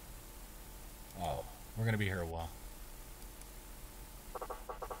 Oh, we're gonna be here a while.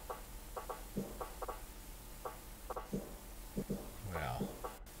 Well,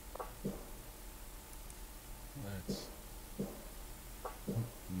 let's...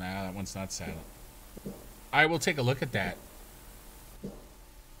 Nah, that one's not silent. I will take a look at that.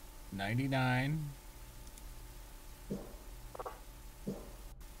 99.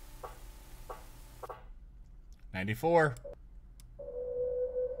 $94.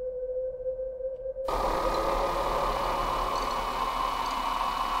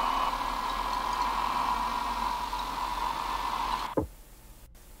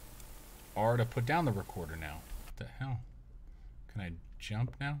 Or to put down the recorder now. What the hell? Can I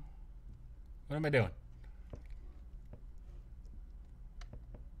jump now? What am I doing?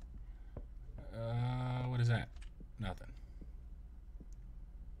 What is that? Nothing.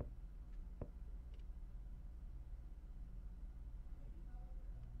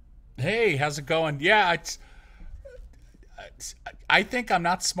 Hey, how's it going? Yeah, I think I'm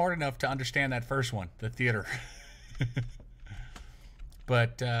not smart enough to understand that first one, the theater.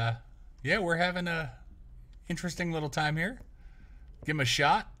 But yeah, we're having a interesting little time here. Give him a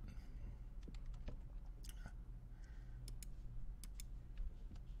shot.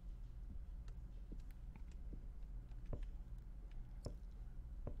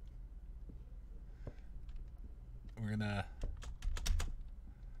 We're gonna...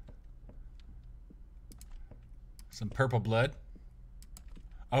 Some purple blood.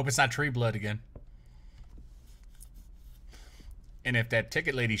 I hope it's not tree blood again. And if that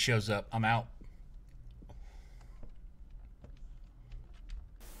ticket lady shows up, I'm out.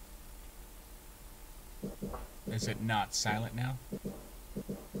 Is it not silent now?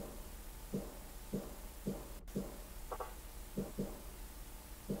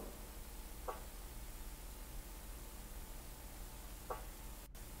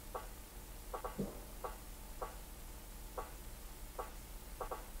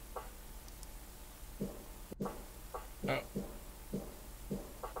 Oh.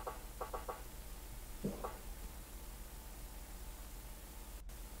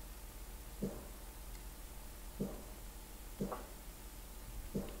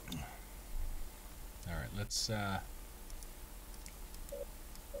 All right, let's I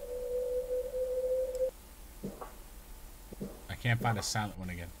can't find a silent one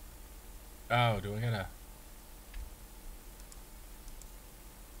again. Oh, do I gotta...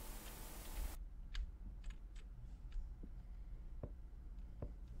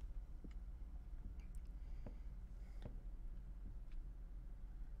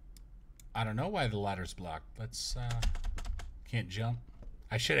 I don't know why the ladder's blocked. Let's, can't jump.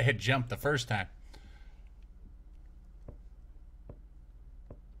 I should have hit jump the first time.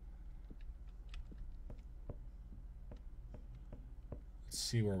 Let's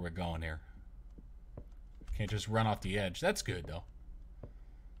see where we're going here. Can't just run off the edge. That's good, though.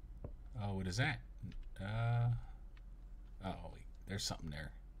 Oh, what is that? Oh, wait. There's something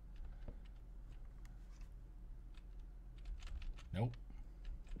there. Nope.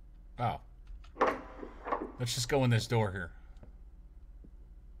 Oh. Let's just go in this door here.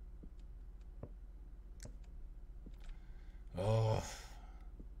 Oh.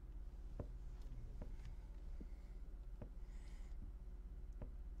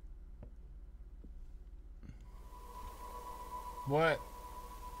 What?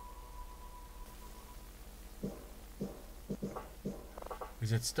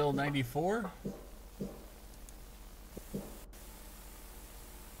 Is it still 94?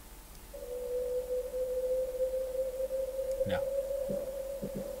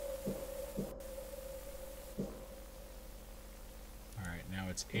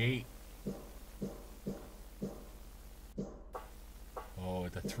 8. Oh,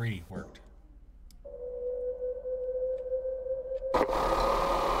 the 3 worked. Moving.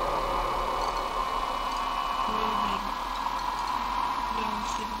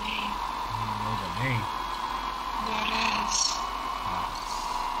 Knows the name. Know the name. What is?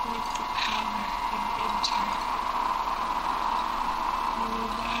 With the power and enter.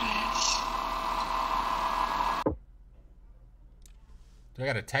 What is? Do I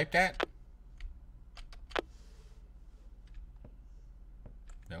gotta type that?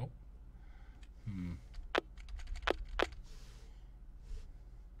 No.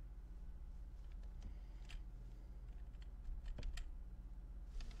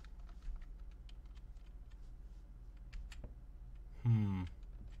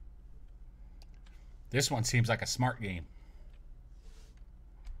 This one seems like a smart game.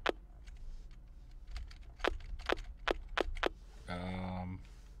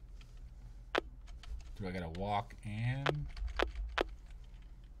 Do I gotta walk and...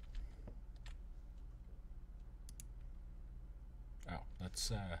 Oh,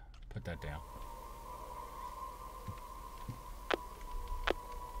 let's put that down.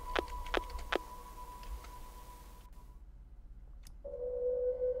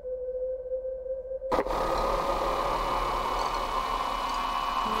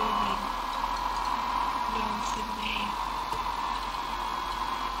 Moving. Knows the name.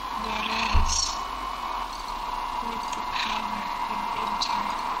 What is? With the power and enter.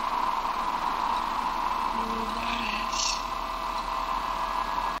 What is?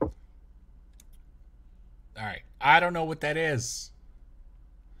 Alright, I don't know what that is.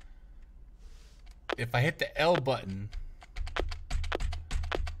 If I hit the L button,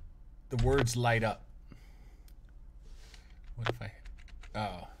 the words light up. What if I...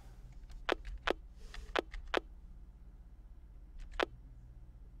 Oh.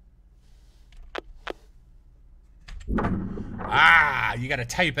 Ah, you gotta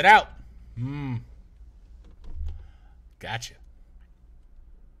type it out. Gotcha.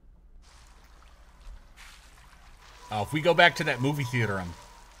 Oh, if we go back to that movie theater,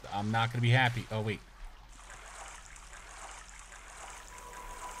 I'm not gonna be happy. Oh wait.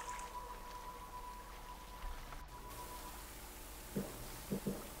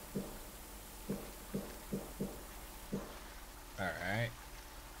 All right.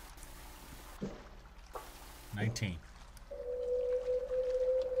 19.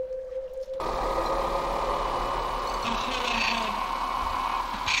 A hole ahead.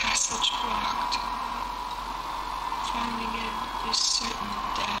 A passage blocked. Finding it is certain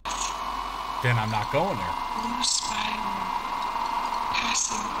death. Then I'm not going there. Blue spiral.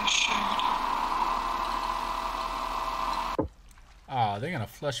 Passing assured. Oh, they're gonna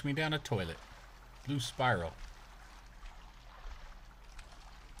flush me down a toilet. Blue spiral.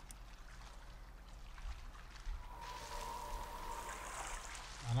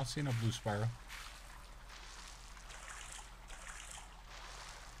 I don't see no blue spiral.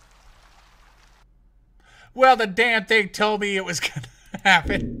 Well, the damn thing told me it was gonna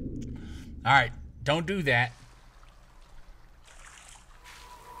happen. Alright, don't do that.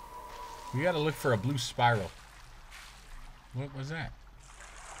 We gotta look for a blue spiral. What was that?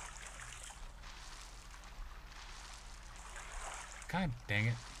 God dang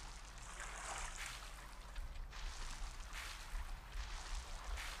it.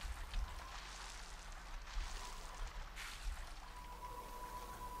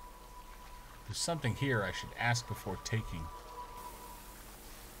 There's something here I should ask before taking.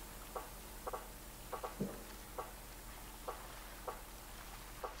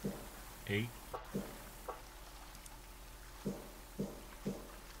 Eight.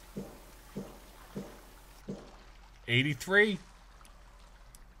 $83.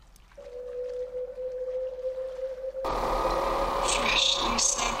 Freshly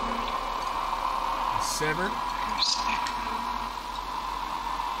severed. Severed. Whimper's echo.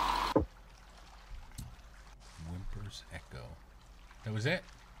 Whimper's echo. That was it?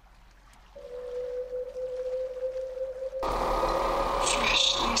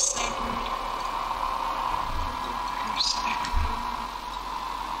 Freshly severed. Whimper's echo.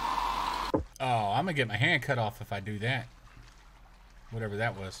 Oh, I'm gonna get my hand cut off if I do that. Whatever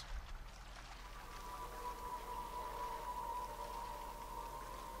that was.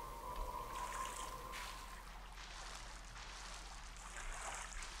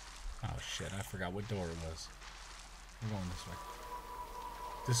 Oh shit, I forgot what door it was. We're going this way.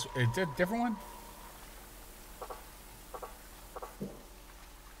 This is it a different one?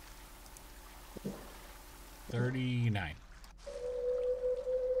 $39.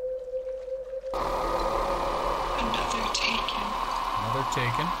 Another taken. Another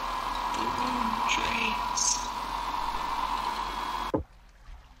taken. Dreams.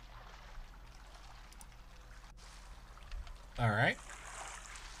 Alright.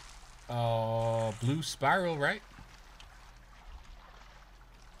 Blue spiral, right?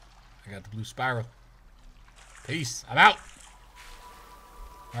 I got the blue spiral. Peace. I'm out.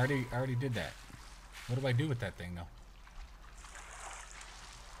 I already did that. What do I do with that thing, though?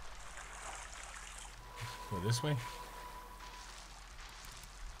 Go this way?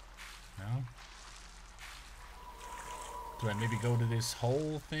 No? Do I maybe go to this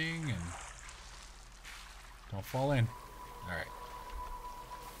whole thing and don't fall in? Alright.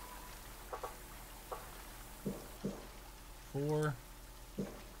 4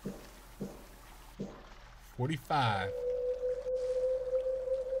 45. It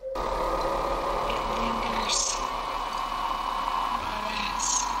lingers.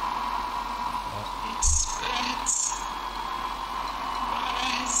 Rise. It spreads.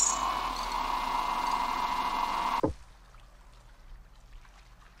 Rise.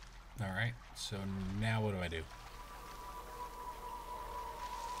 Alright, so now what do I do?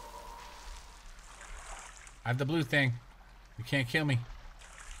 I have the blue thing. You can't kill me.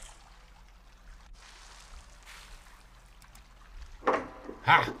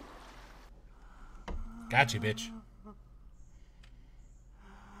 Ha! Got you, bitch.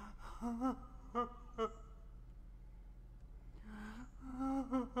 Oh,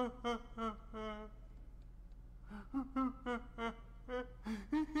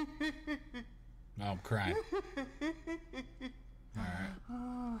 I'm crying. Alright.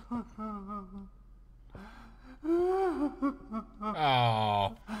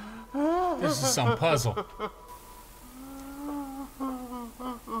 Oh, this is some puzzle.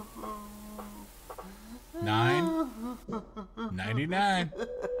 $9.99. The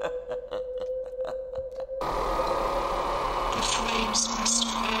flames must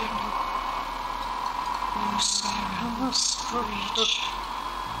burn. No sorrows reach.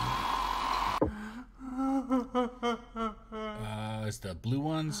 Is the blue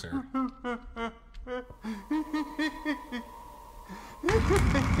ones or?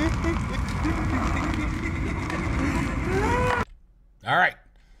 All right.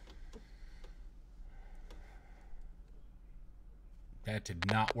 That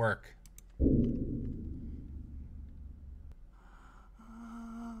did not work.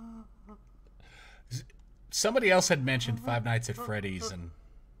 Somebody else had mentioned Five Nights at Freddy's, and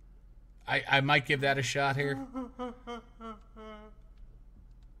I might give that a shot here.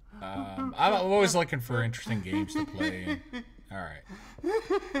 I'm always looking for interesting games to play. All right.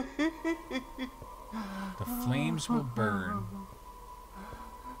 The flames will burn.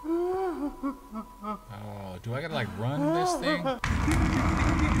 Oh, do I gotta like run this thing?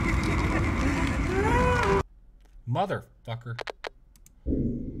 Motherfucker.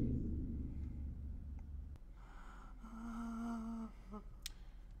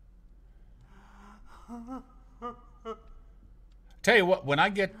 Tell you what, when I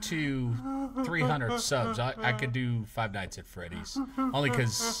get to 300 subs, I could do Five Nights at Freddy's. Only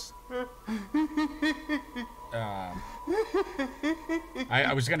because I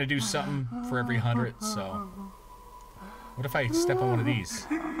was going to do something for every 100, so... What if I step on one of these?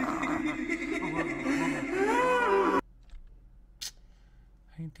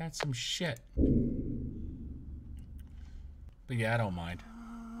 Ain't that some shit? But yeah, I don't mind.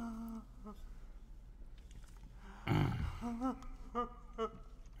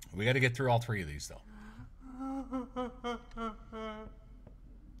 We got to get through all three of these, though. All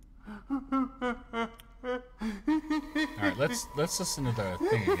right, let's listen to the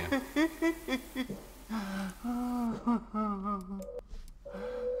thing again. The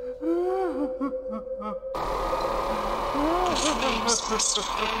flames must burn.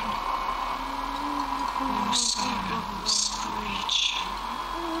 No sorrows reach.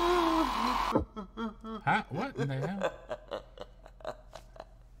 Huh? What in the hell?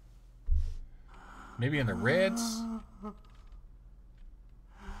 Maybe in the reds?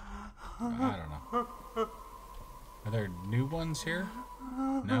 I don't know. Are there new ones here?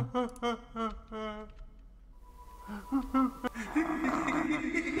 No?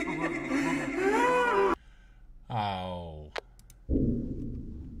 Oh.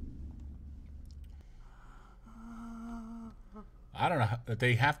 I don't know.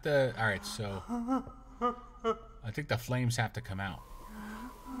 They have to... Alright, so... I think the flames have to come out.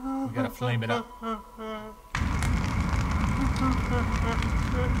 We gotta flame it up.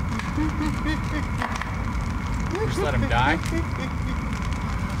 Just let him die.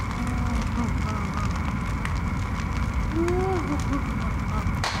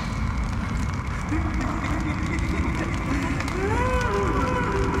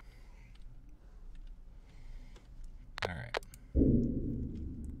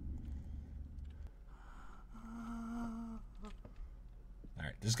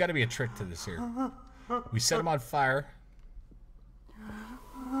 There's got to be a trick to this here. We set him on fire.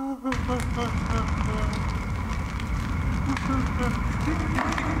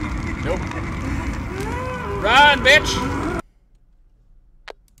 Nope. Run, bitch!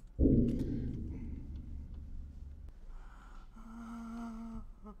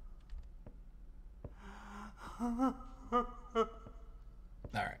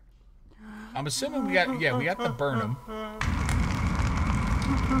 Alright. I'm assuming we got to burn him.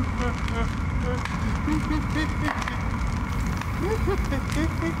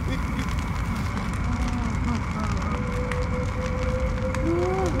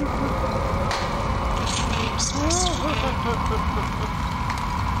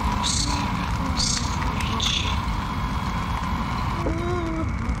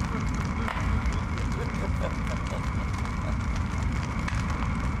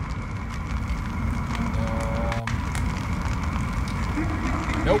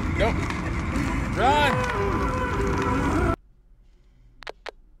 Nope, nope. Run!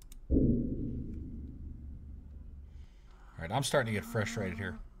 Alright, I'm starting to get frustrated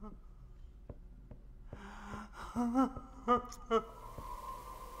here.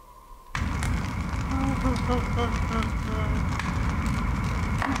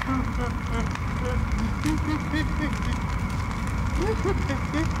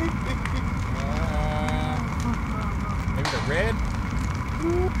 Maybe the red?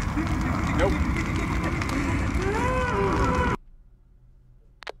 Nope.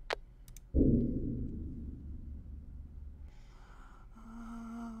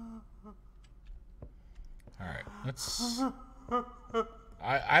 Alright, let's...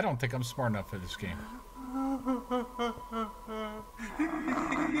 I don't think I'm smart enough for this game.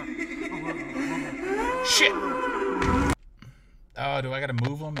 Shit! Oh, do I gotta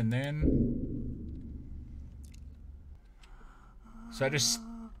move them and then... So I just...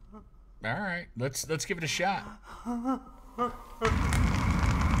 Alright, let's give it a shot.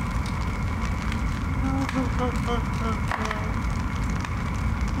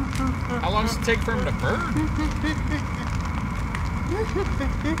 How long does it take for him to burn?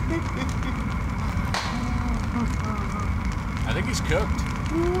 I think he's cooked.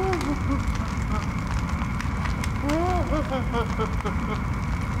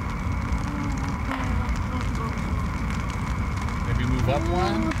 Maybe move up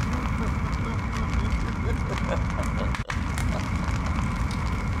one.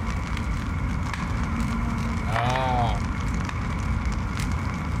 Oh.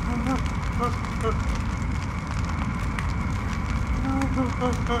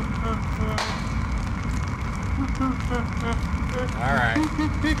 All right.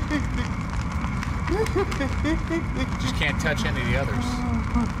 Just can't touch any of the others.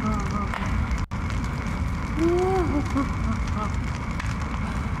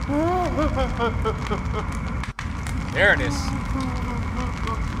 There it is.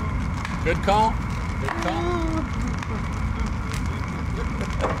 Good call. Good call.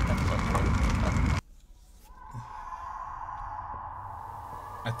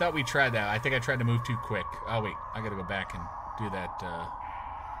 I thought we tried that. I think I tried to move too quick. Oh, wait. I gotta go back and do that.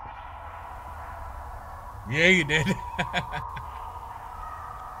 Yeah, you did.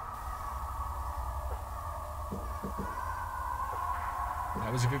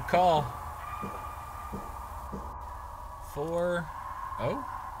 That was a good call. 4. Oh.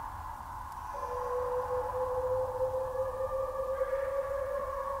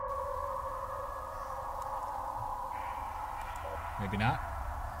 Maybe not.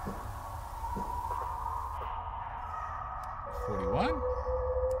 41.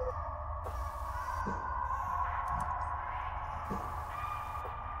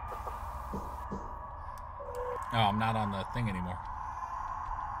 Oh, I'm not on the thing anymore.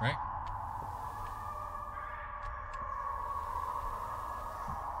 Right?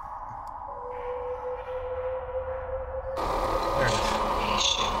 There it is.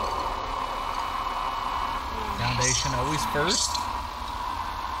 Foundation always first.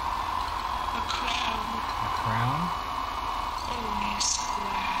 A crown. A crown. Always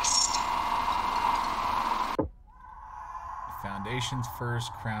last. Foundation's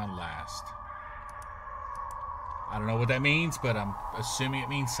first, crown last. I don't know what that means, but I'm assuming it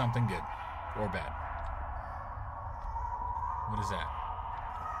means something good or bad. What is that?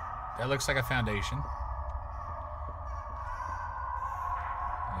 That looks like a foundation.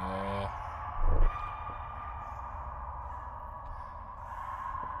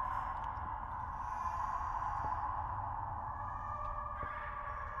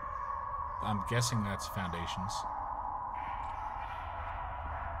 I'm guessing that's foundations.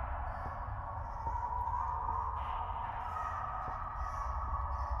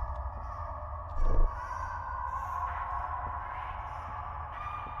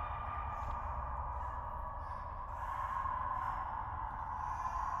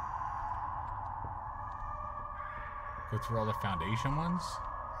 Go through all the foundation ones.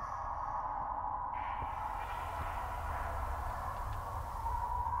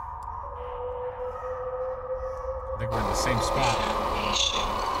 I think we're in the same spot. Foundation.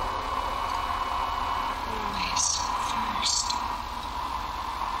 Always first.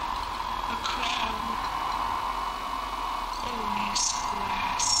 A crown. Always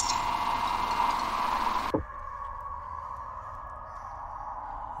last.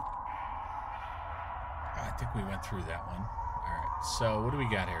 I think we went through that one. Alright, so what do we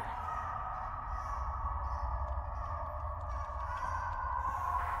got here?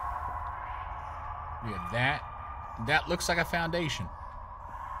 We have that. That looks like a foundation.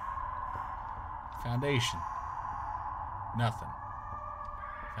 Foundation. Nothing.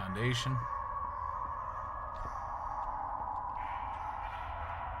 Foundation.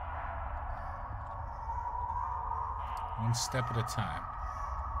 One step at a time.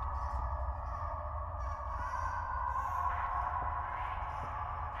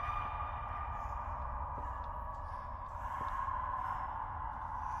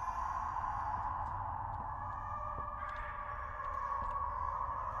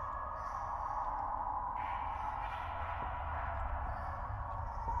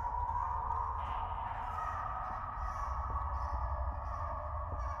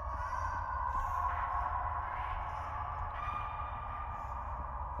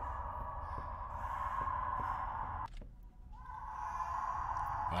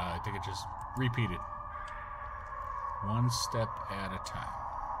 I think it just repeated. One step at a time.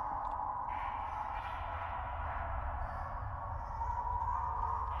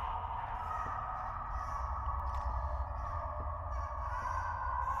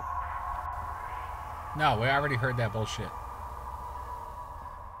 No, we already heard that bullshit.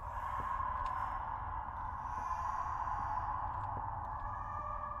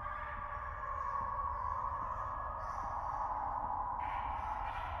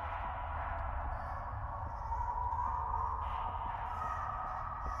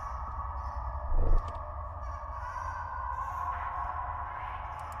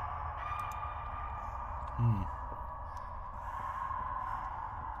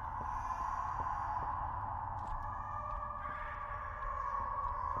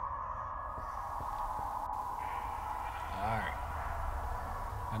 Alright.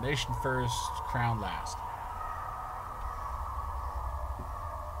 Foundation first, crown last.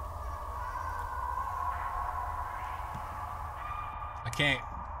 I can't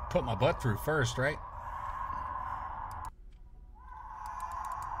put my butt through first, right?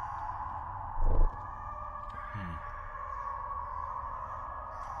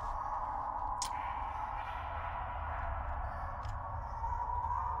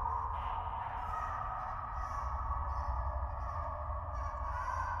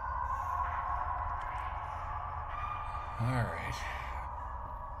 All right.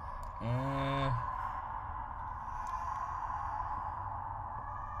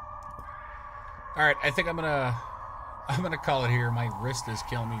 All right. I think I'm gonna call it here. My wrist is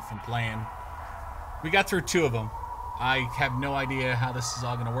killing me from playing. We got through 2 of them. I have no idea how this is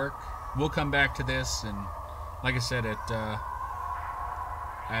all gonna work. We'll come back to this, and like I said, at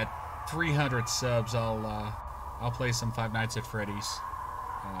 300 subs, I'll play some Five Nights at Freddy's.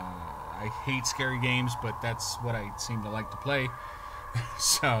 I hate scary games, but that's what I seem to like to play.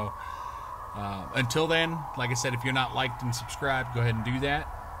 So, until then, like I said, if you're not liked and subscribed, go ahead and do that.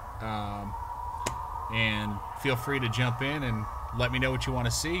 And feel free to jump in and let me know what you want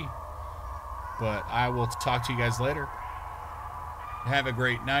to see. But I will talk to you guys later. Have a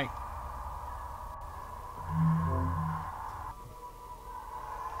great night.